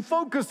and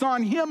focus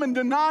on him and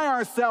deny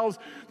ourselves,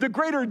 the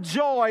greater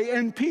joy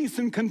and peace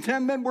and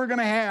contentment we're going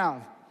to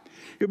have.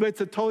 But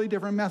it's a totally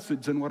different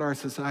message than what our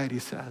society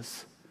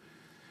says.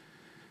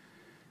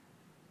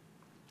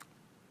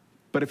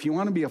 But if you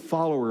want to be a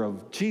follower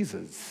of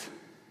Jesus,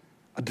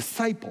 a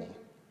disciple,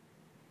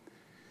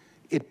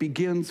 it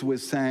begins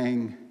with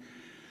saying,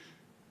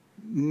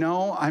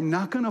 no, I'm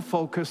not going to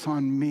focus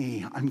on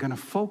me. I'm going to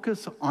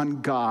focus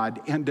on God.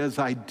 And as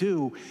I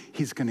do,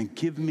 he's going to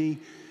give me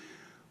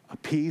a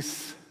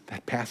peace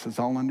that passes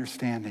all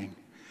understanding,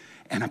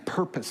 and a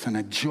purpose and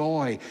a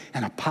joy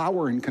and a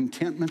power and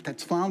contentment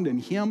that's found in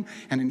him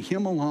and in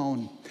him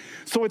alone.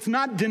 So it's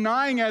not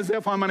denying as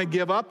if I'm going to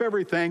give up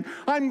everything.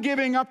 I'm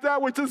giving up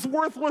that which is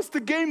worthless to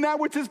gain that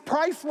which is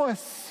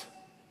priceless.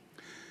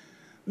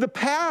 The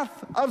path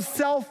of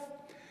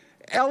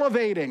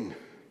self-elevating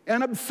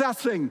and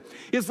obsessing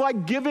is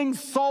like giving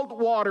salt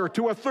water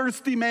to a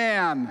thirsty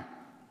man.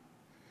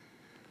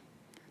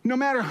 No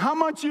matter how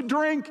much you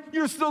drink,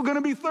 you're still going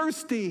to be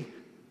thirsty.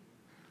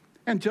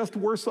 And just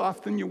worse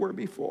off than you were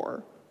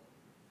before.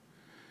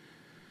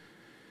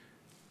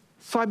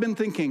 So I've been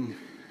thinking,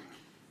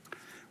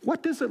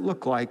 what does it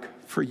look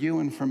like for you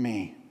and for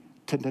me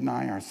to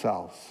deny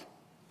ourselves?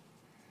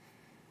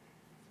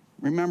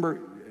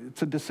 Remember,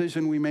 it's a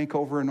decision we make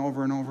over and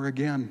over and over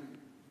again.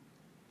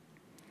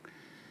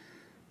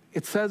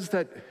 It says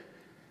that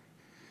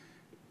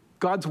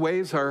God's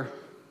ways are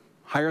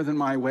higher than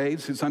my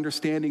ways. His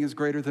understanding is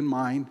greater than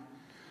mine.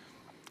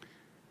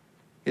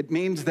 It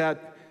means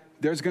that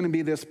there's going to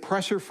be this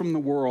pressure from the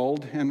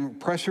world and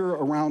pressure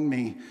around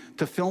me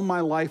to fill my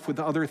life with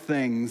other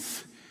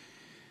things.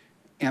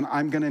 And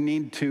I'm going to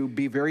need to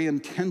be very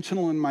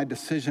intentional in my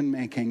decision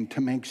making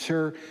to make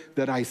sure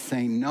that I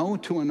say no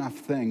to enough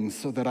things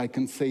so that I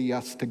can say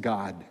yes to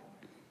God.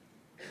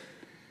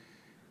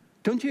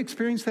 Don't you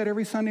experience that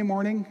every Sunday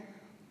morning?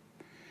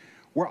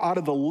 Where out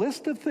of the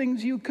list of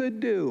things you could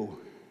do,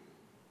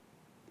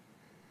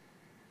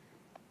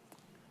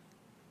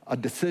 a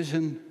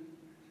decision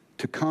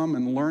to come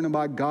and learn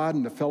about God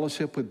and to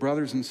fellowship with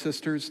brothers and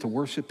sisters, to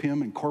worship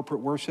him in corporate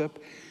worship,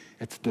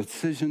 it's a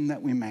decision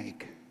that we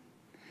make.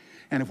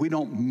 And if we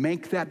don't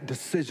make that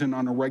decision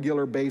on a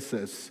regular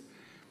basis,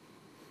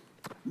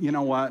 you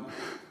know what?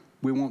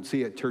 We won't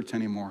see it at church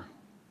anymore.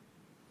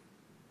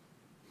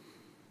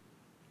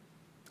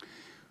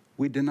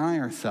 We deny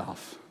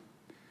ourselves.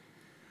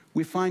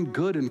 We find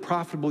good and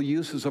profitable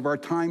uses of our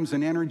times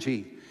and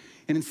energy.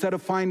 And instead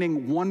of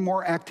finding one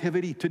more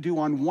activity to do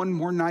on one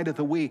more night of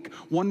the week,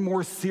 one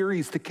more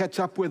series to catch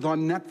up with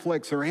on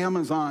Netflix or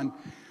Amazon,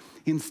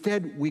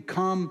 instead we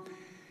come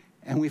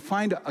and we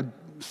find a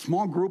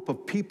small group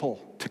of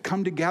people to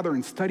come together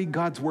and study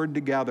God's word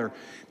together,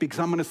 because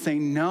I'm going to say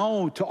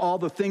no to all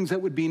the things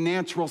that would be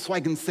natural so I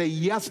can say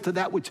yes to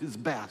that which is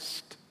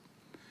best.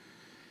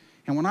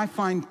 And when I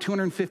find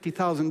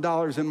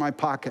 $250,000 in my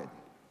pocket,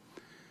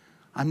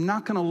 I'm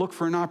not going to look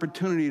for an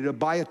opportunity to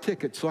buy a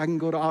ticket so I can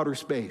go to outer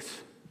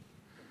space.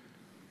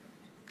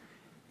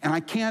 And I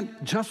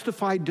can't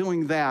justify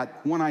doing that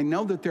when I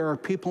know that there are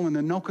people in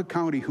Anoka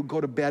County who go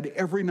to bed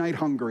every night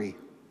hungry.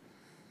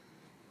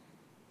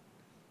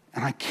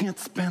 And I can't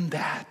spend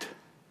that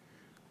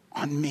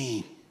on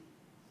me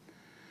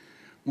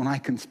when I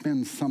can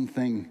spend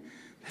something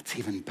that's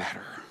even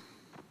better.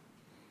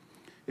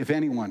 If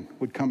anyone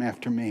would come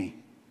after me,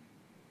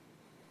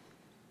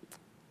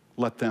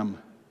 let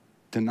them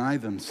deny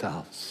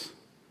themselves.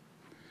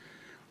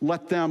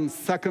 Let them,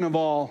 second of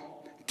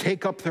all,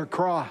 take up their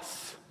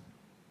cross.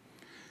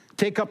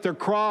 Take up their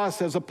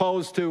cross as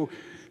opposed to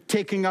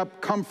taking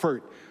up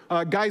comfort.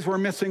 Guys, we're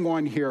missing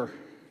one here.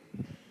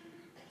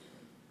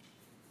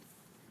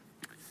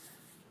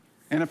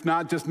 And if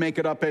not, just make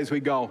it up as we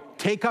go.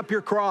 Take up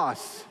your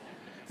cross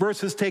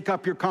versus take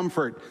up your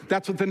comfort.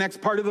 That's what the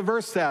next part of the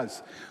verse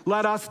says.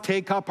 Let us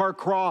take up our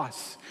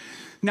cross.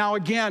 Now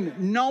again,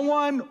 no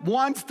one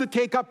wants to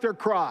take up their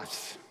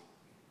cross.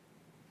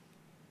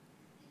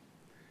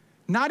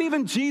 Not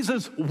even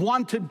Jesus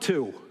wanted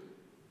to.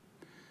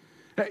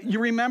 You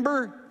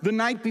remember the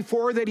night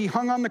before that he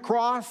hung on the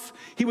cross?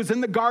 He was in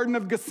the Garden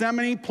of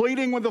Gethsemane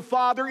pleading with the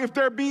Father, if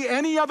there be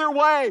any other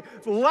way,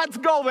 let's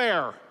go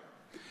there.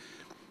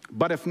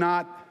 But if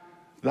not,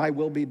 thy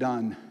will be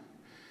done.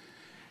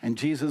 And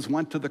Jesus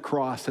went to the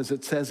cross, as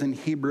it says in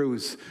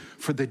Hebrews,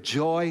 for the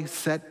joy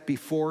set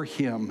before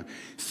him,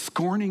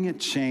 scorning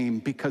its shame,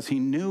 because he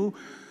knew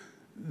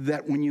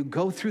that when you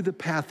go through the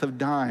path of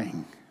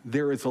dying,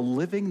 there is a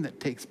living that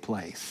takes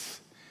place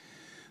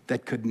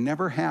that could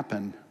never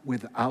happen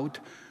without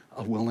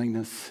a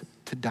willingness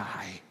to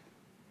die.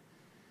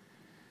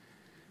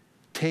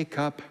 Take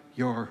up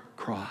your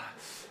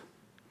cross.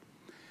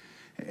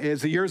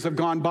 As the years have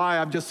gone by,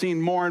 I've just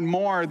seen more and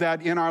more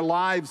that in our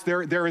lives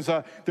there's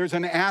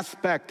an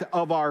aspect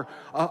of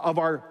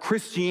our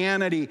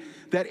Christianity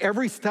that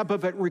every step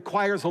of it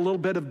requires a little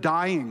bit of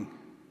dying.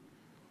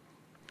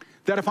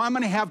 That if I'm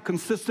going to have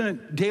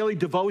consistent daily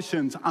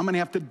devotions, I'm going to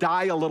have to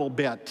die a little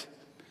bit.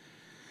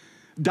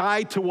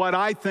 Die to what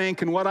I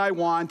think and what I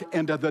want,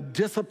 and to the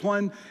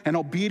discipline and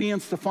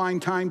obedience to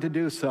find time to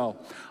do so.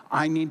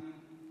 I need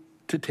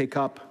to take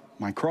up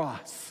my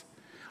cross.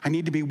 I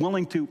need to be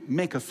willing to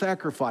make a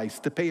sacrifice,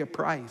 to pay a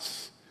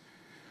price.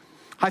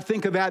 I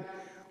think of that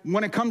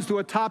when it comes to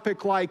a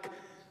topic like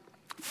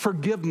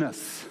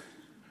forgiveness.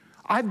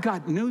 I've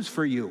got news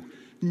for you.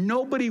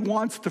 Nobody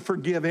wants to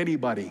forgive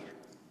anybody.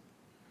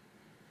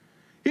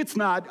 It's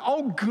not,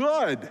 oh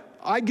good,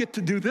 I get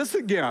to do this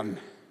again.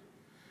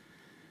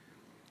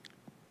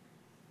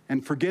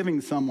 And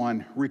forgiving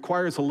someone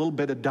requires a little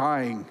bit of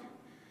dying.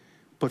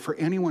 But for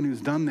anyone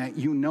who's done that,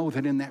 you know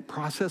that in that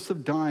process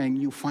of dying,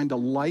 you find a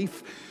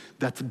life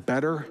that's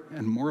better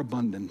and more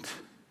abundant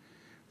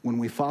when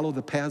we follow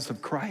the paths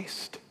of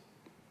Christ.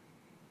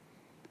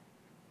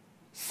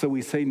 So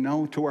we say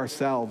no to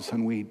ourselves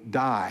and we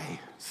die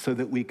so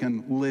that we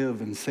can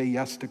live and say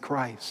yes to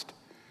Christ.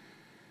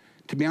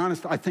 To be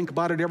honest, I think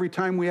about it every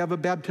time we have a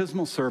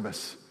baptismal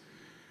service.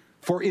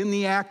 For in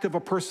the act of a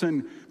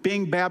person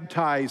being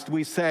baptized,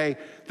 we say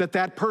that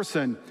that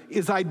person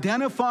is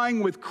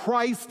identifying with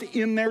Christ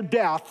in their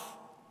death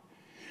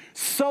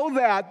so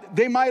that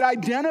they might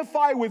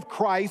identify with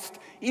Christ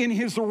in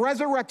his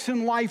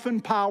resurrection life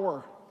and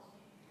power.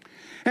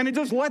 And it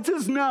just lets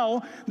us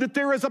know that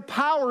there is a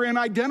power in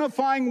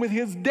identifying with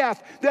his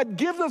death that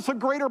gives us a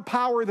greater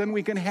power than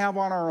we can have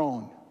on our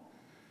own.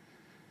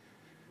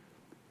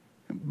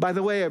 By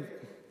the way,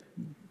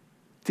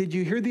 did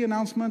you hear the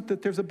announcement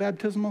that there's a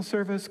baptismal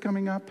service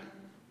coming up?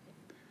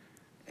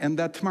 And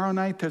that tomorrow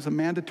night there's a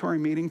mandatory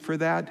meeting for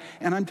that?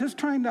 And I'm just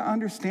trying to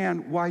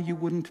understand why you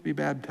wouldn't be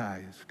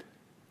baptized.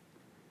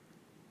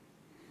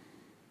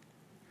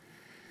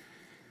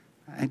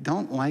 I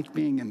don't like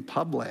being in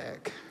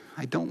public.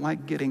 I don't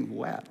like getting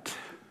wet.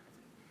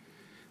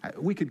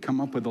 We could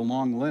come up with a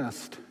long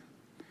list.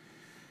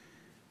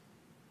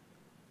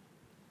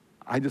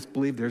 I just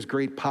believe there's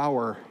great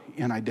power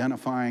in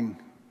identifying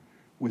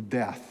with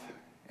death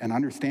and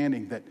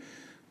understanding that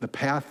the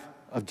path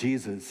of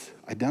Jesus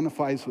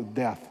identifies with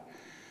death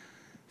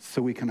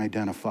so we can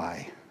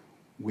identify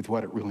with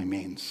what it really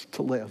means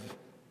to live.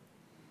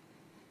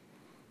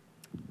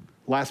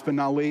 Last but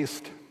not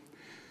least,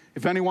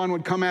 if anyone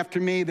would come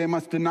after me, they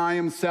must deny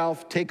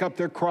himself, take up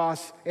their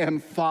cross,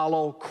 and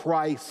follow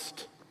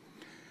Christ.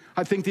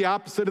 I think the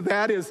opposite of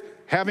that is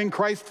having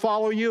Christ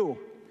follow you.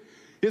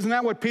 Isn't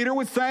that what Peter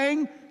was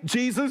saying?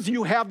 Jesus,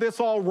 you have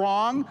this all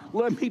wrong.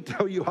 Let me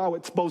tell you how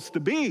it's supposed to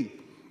be.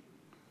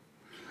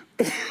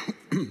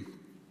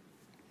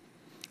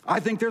 I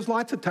think there's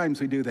lots of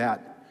times we do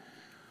that.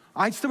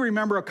 I still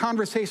remember a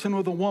conversation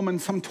with a woman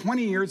some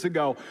 20 years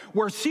ago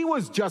where she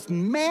was just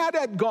mad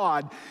at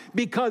God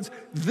because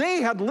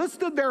they had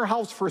listed their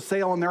house for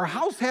sale and their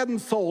house hadn't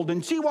sold,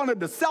 and she wanted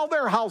to sell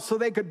their house so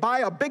they could buy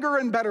a bigger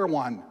and better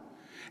one.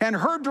 And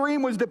her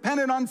dream was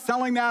dependent on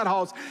selling that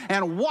house.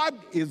 And what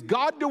is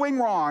God doing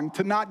wrong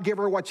to not give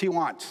her what she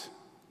wants?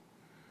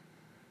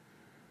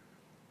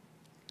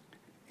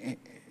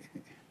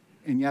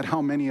 And yet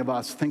how many of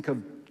us think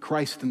of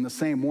Christ in the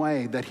same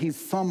way, that he's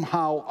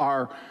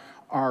somehow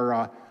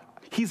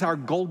he's our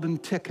golden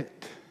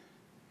ticket.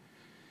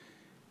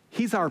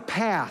 He's our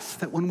pass,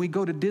 that when we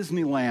go to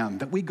Disneyland,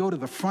 that we go to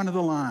the front of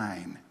the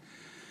line.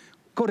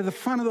 Go to the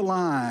front of the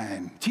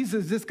line.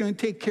 Jesus is just going to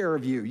take care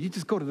of you. You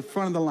just go to the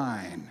front of the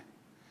line.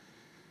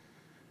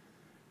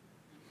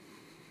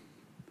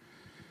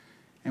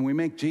 And we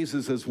make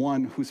Jesus as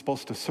one who's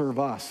supposed to serve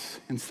us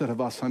instead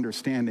of us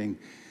understanding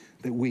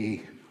that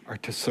we are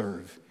to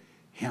serve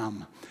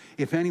him.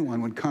 If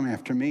anyone would come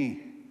after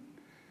me,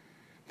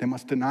 they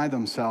must deny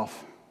themselves,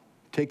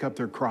 take up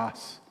their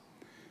cross,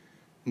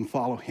 and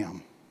follow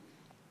him.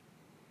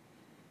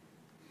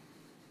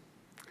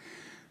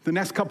 The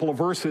next couple of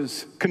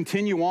verses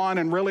continue on,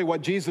 and really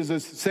what Jesus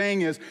is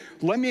saying is,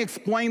 let me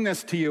explain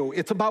this to you.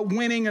 It's about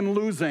winning and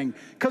losing,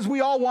 because we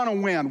all want to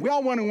win. We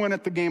all want to win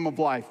at the game of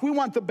life. We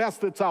want the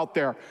best that's out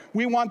there.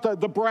 We want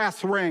the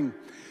brass ring.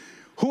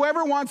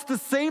 Whoever wants to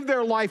save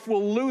their life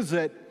will lose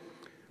it,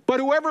 but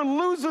whoever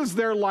loses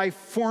their life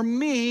for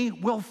me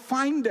will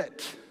find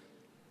it.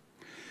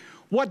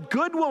 What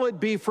good will it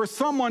be for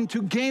someone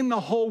to gain the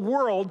whole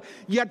world,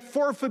 yet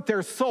forfeit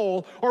their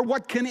soul? Or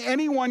what can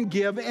anyone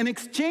give in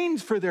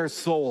exchange for their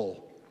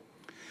soul?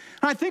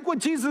 And I think what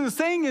Jesus is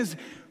saying is,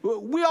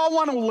 we all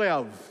want to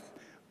live,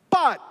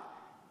 but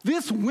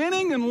this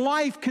winning in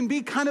life can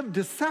be kind of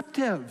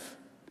deceptive,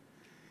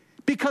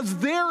 because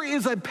there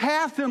is a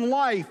path in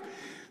life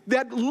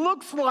that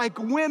looks like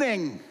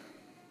winning,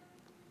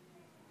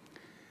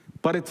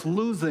 but it's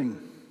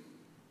losing.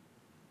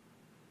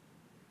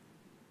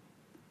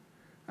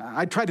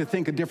 I tried to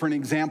think of different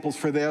examples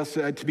for this.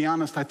 To be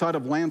honest, I thought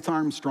of Lance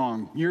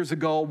Armstrong. Years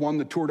ago, won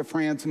the Tour de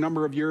France a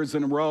number of years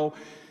in a row.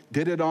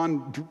 did it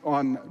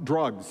on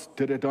drugs,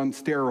 did it on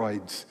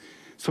steroids.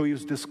 So he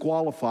was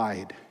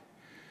disqualified.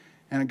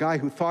 And a guy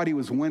who thought he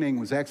was winning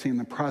was actually in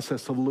the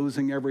process of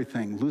losing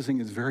everything, losing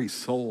his very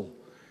soul.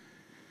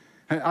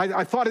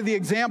 I thought of the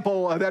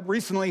example that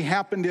recently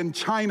happened in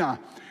China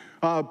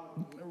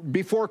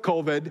before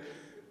COVID.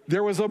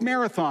 There was a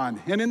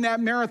marathon, and in that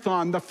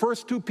marathon, the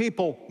first two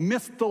people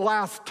missed the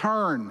last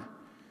turn.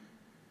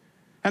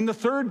 And the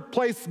third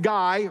place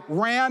guy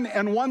ran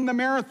and won the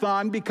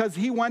marathon because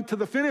he went to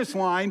the finish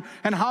line.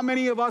 And how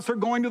many of us are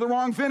going to the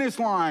wrong finish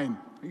line?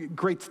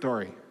 Great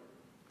story.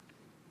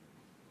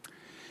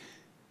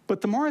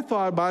 But the more I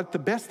thought about it, the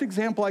best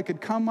example I could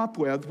come up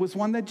with was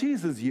one that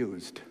Jesus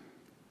used.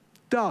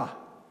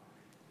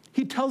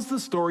 He tells the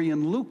story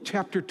in Luke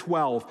chapter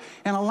 12.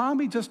 And allow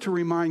me just to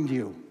remind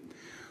you.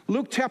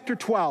 Luke chapter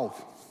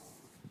 12.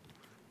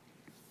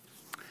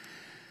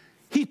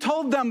 He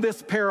told them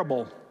this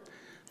parable.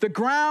 The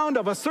ground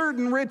of a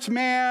certain rich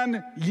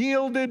man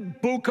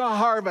yielded buka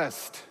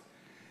harvest.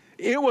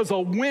 It was a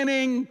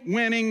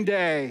winning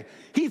day.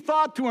 He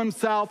thought to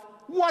himself,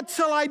 what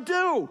shall I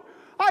do?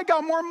 I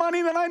got more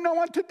money than I know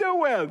what to do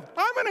with.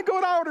 I'm going to go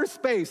to outer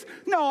space.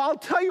 No, I'll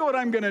tell you what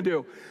I'm going to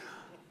do.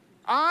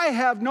 I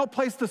have no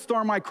place to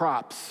store my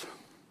crops.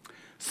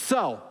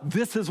 So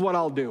this is what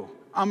I'll do.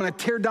 I'm going to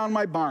tear down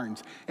my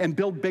barns and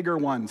build bigger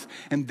ones.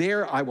 And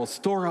there I will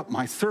store up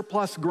my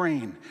surplus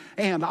grain.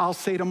 And I'll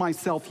say to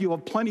myself, you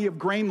have plenty of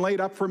grain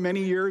laid up for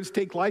many years.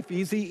 Take life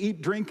easy,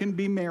 eat, drink, and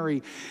be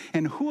merry.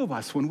 And who of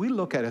us, when we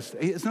look at it,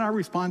 isn't our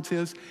response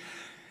is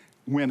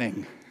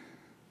winning?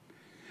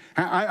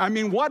 I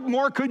mean, what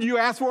more could you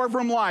ask for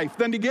from life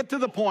than to get to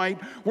the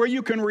point where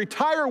you can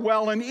retire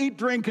well and eat,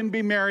 drink, and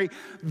be merry?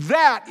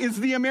 That is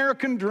the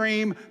American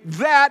dream.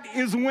 That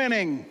is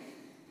winning.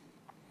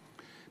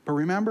 But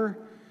remember,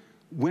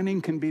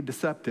 winning can be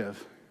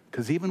deceptive,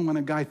 because even when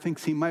a guy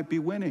thinks he might be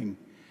winning,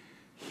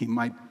 he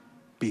might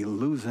be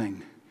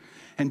losing.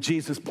 And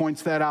Jesus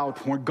points that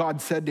out where God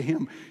said to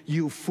him,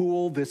 you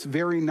fool, this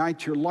very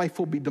night your life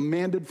will be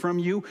demanded from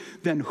you.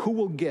 Then who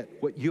will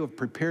get what you have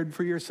prepared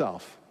for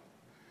yourself?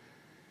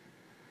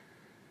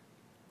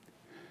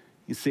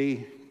 You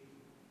see,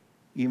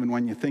 even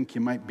when you think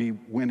you might be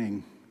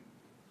winning,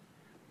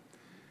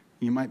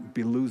 you might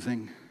be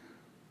losing.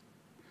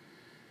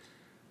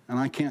 And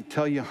I can't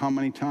tell you how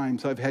many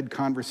times I've had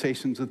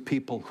conversations with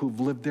people who've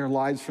lived their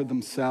lives for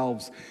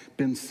themselves,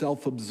 been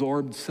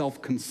self-absorbed,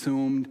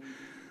 self-consumed,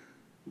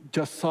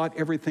 just sought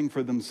everything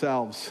for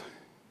themselves.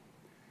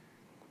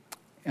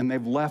 And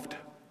they've left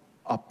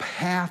a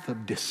path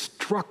of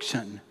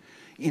destruction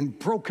in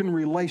broken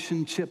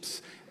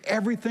relationships,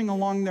 everything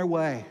along their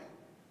way,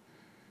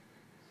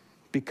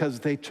 because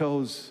they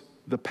chose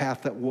the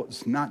path that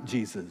was not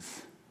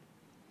Jesus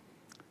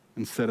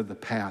instead of the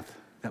path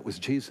that was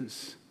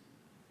Jesus.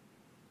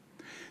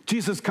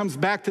 Jesus comes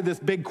back to this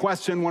big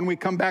question when we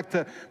come back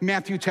to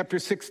Matthew chapter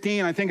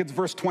 16. I think it's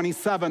verse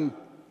 27.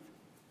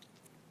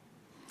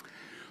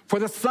 For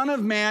the Son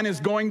of Man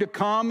is going to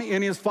come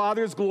in his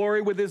Father's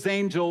glory with his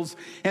angels,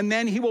 and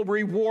then he will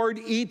reward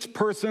each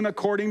person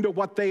according to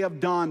what they have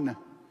done.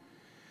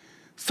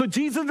 So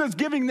Jesus is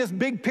giving this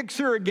big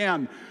picture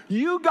again.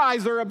 You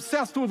guys are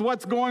obsessed with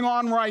what's going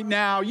on right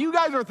now. You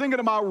guys are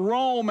thinking about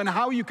Rome and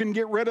how you can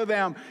get rid of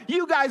them.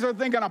 You guys are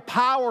thinking of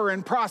power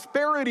and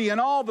prosperity and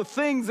all the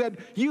things that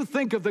you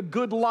think of the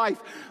good life.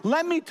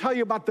 Let me tell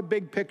you about the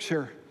big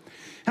picture.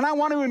 And I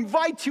want to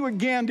invite you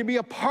again to be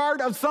a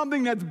part of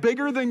something that's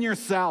bigger than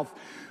yourself.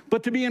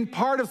 But to be in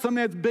part of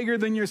something that's bigger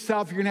than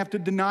yourself, you're going to have to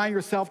deny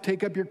yourself,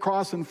 take up your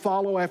cross, and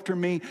follow after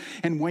me.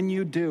 And when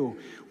you do,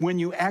 when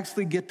you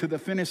actually get to the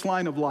finish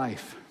line of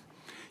life,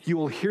 you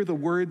will hear the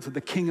words of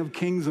the King of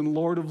Kings and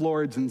Lord of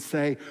Lords and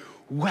say,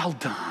 well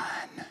done.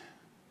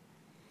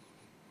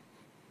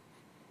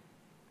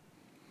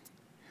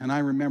 And I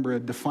remember a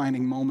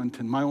defining moment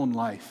in my own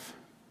life.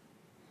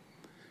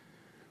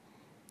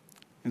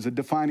 It was a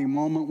defining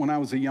moment when I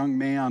was a young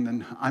man,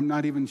 and I'm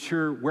not even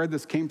sure where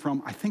this came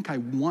from. I think I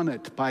won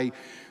it by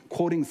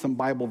quoting some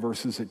Bible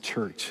verses at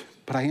church,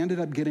 but I ended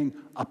up getting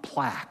a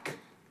plaque.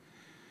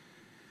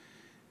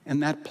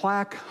 And that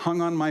plaque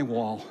hung on my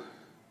wall.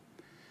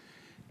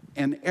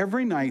 And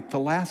every night, the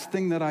last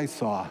thing that I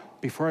saw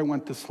before I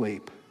went to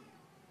sleep,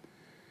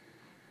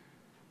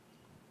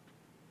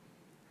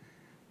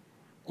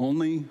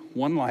 only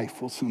one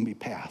life will soon be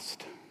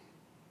passed.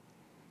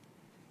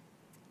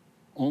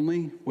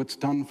 Only what's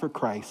done for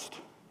Christ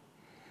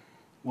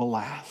will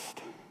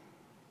last.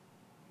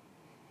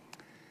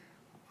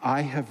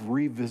 I have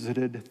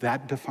revisited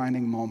that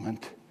defining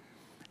moment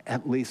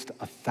at least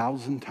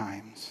 1,000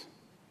 times.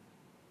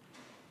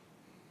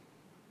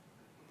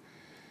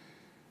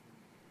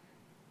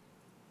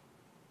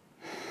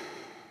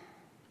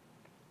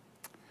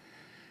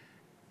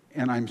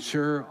 And I'm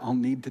sure I'll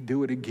need to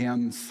do it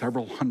again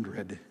several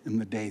hundred in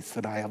the days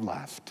that I have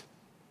left.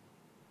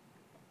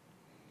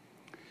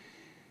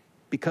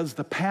 Because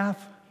the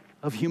path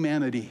of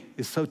humanity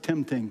is so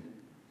tempting.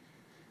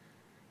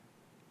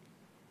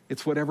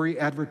 It's what every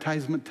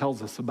advertisement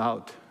tells us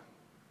about.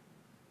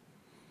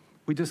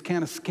 We just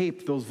can't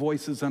escape those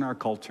voices in our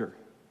culture.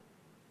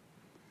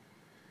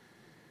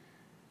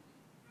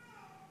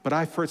 But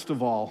I, first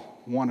of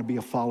all, want to be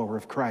a follower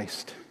of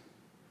Christ.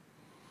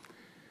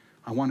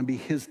 I want to be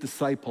his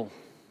disciple.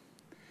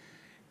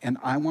 And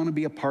I want to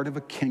be a part of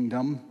a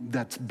kingdom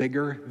that's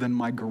bigger than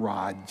my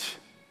garage.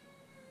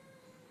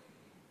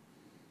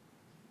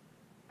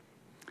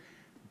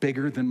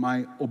 Bigger than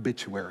my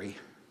obituary.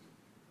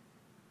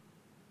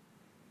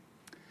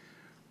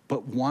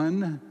 But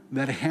one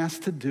that has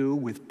to do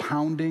with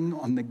pounding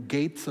on the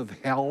gates of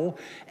hell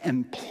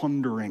and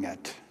plundering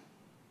it.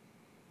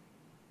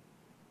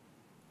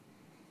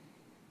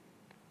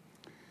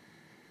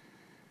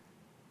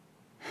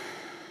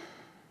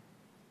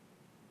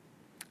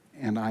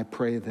 And I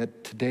pray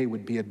that today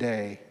would be a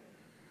day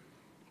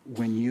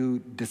when you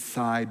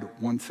decide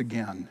once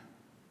again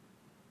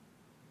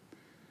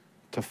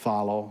to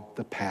follow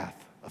the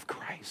path of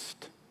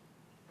Christ.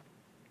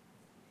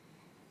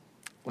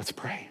 Let's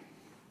pray.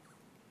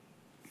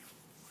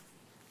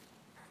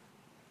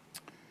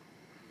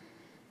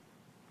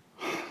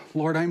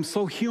 Lord, I'm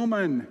so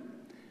human,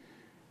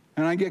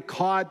 and I get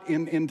caught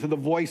into the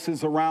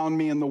voices around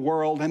me in the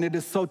world, and it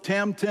is so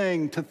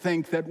tempting to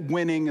think that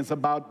winning is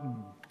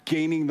about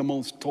gaining the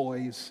most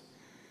toys.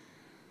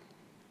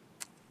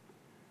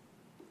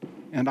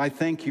 And I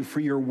thank you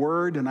for your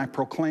word, and I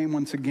proclaim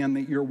once again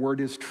that your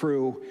word is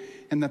true,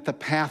 and that the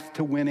path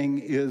to winning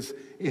is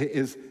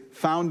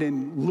found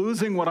in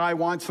losing what I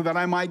want so that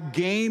I might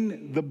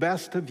gain the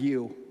best of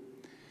you.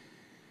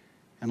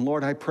 And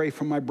Lord, I pray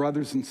for my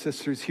brothers and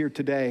sisters here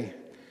today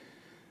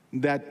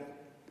that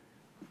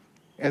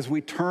as we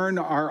turn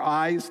our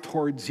eyes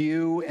towards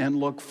you and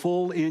look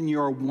full in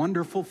your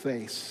wonderful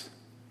face,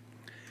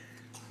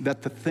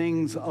 that the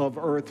things of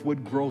earth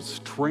would grow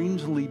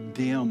strangely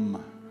dim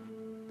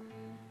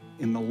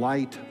in the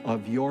light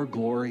of your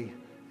glory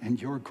and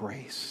your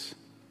grace.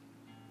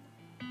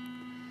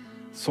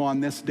 So on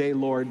this day,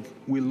 Lord,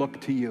 we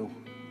look to you.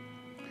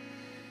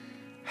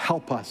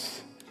 Help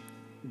us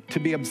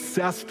to be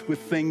obsessed with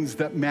things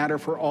that matter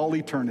for all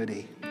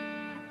eternity,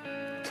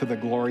 to the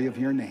glory of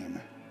your name.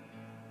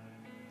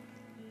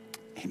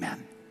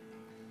 Amen.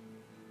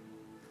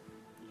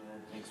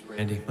 Thanks,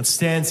 Randy. Let's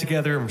stand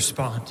together and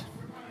respond.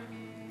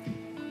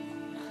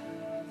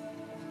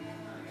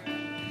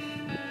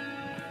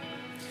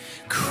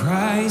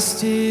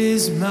 Christ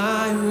is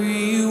my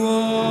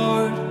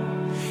reward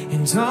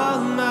and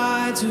all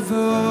my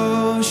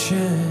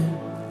devotion.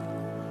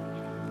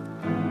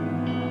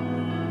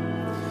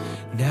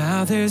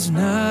 Now there's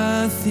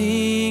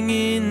nothing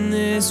in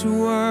this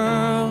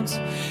world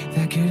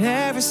that could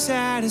ever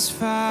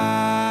satisfy.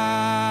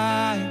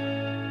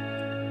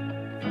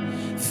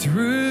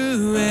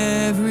 Through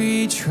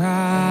every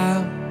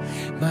trial,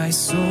 my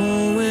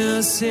soul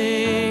will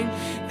sing,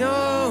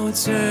 no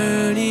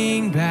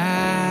turning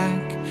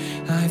back.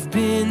 I've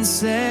been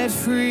set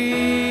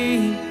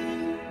free.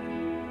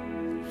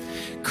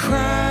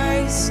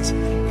 Christ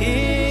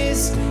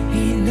is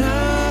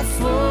enough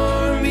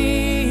for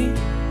me.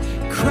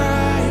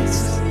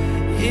 Christ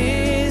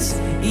is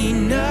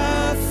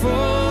enough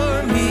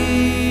for me.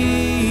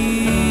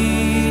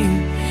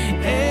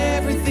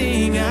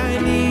 Everything I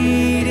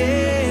need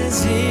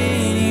is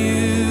in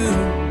you.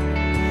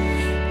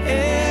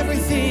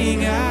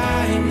 Everything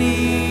I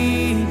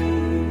need.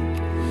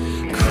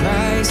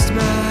 Christ,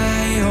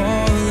 my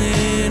all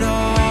in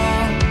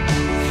all,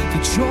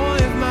 the joy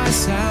of my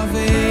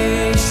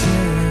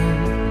salvation.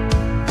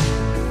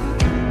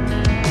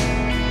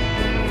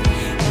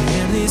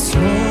 And this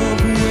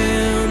hope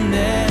will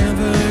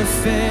never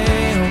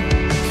fail.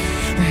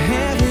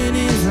 Heaven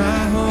is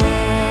my home.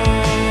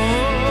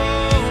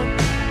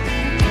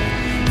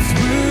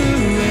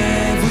 Through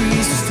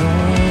every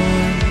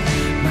storm,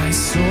 my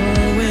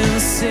soul will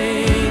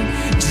sing,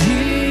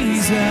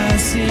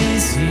 Jesus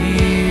is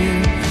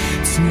here.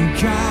 To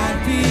God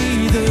be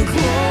the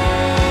glory.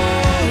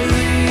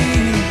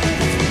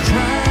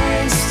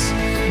 Christ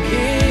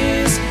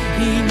is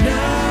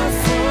enough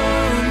for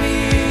me.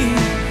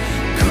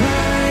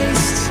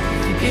 Christ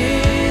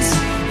is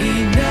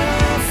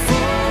enough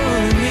for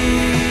me.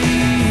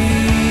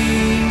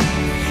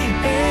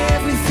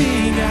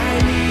 Everything I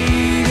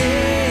need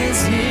is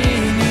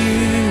in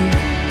you.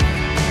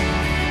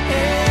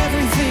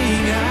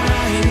 Everything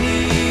I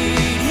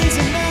need, He's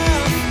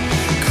enough.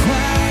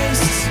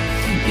 Christ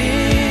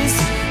is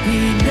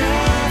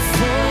enough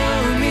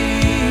for me.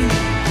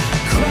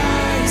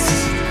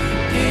 Christ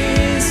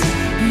is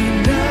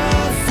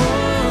enough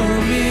for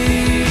me.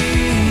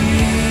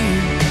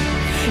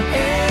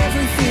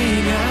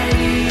 Everything I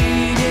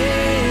need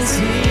is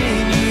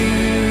in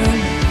you.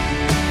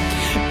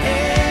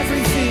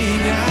 Everything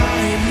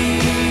I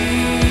need.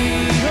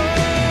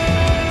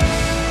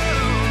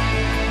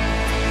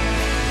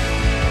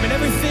 I mean,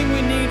 everything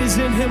we need is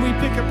in Him. We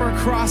pick up our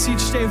cross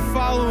each day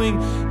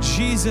following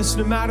Jesus,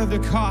 no matter the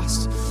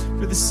cost,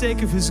 for the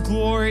sake of His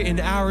glory and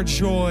our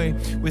joy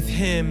with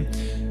Him.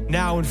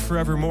 now and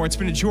forevermore. It's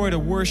been a joy to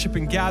worship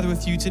and gather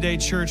with you today,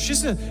 church.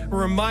 Just a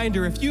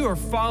reminder, if you are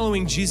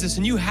following Jesus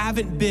and you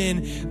haven't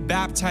been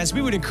baptized,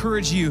 we would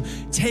encourage you,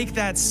 take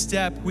that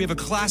step. We have a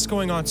class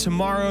going on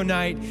tomorrow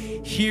night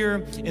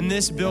here in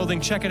this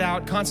building. Check it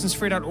out,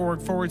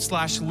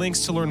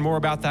 constancefree.org/links to learn more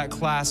about that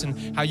class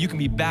and how you can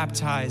be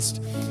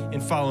baptized in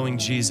following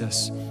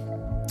Jesus.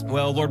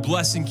 Well, Lord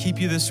bless and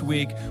keep you this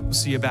week. We'll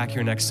see you back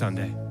here next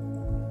Sunday.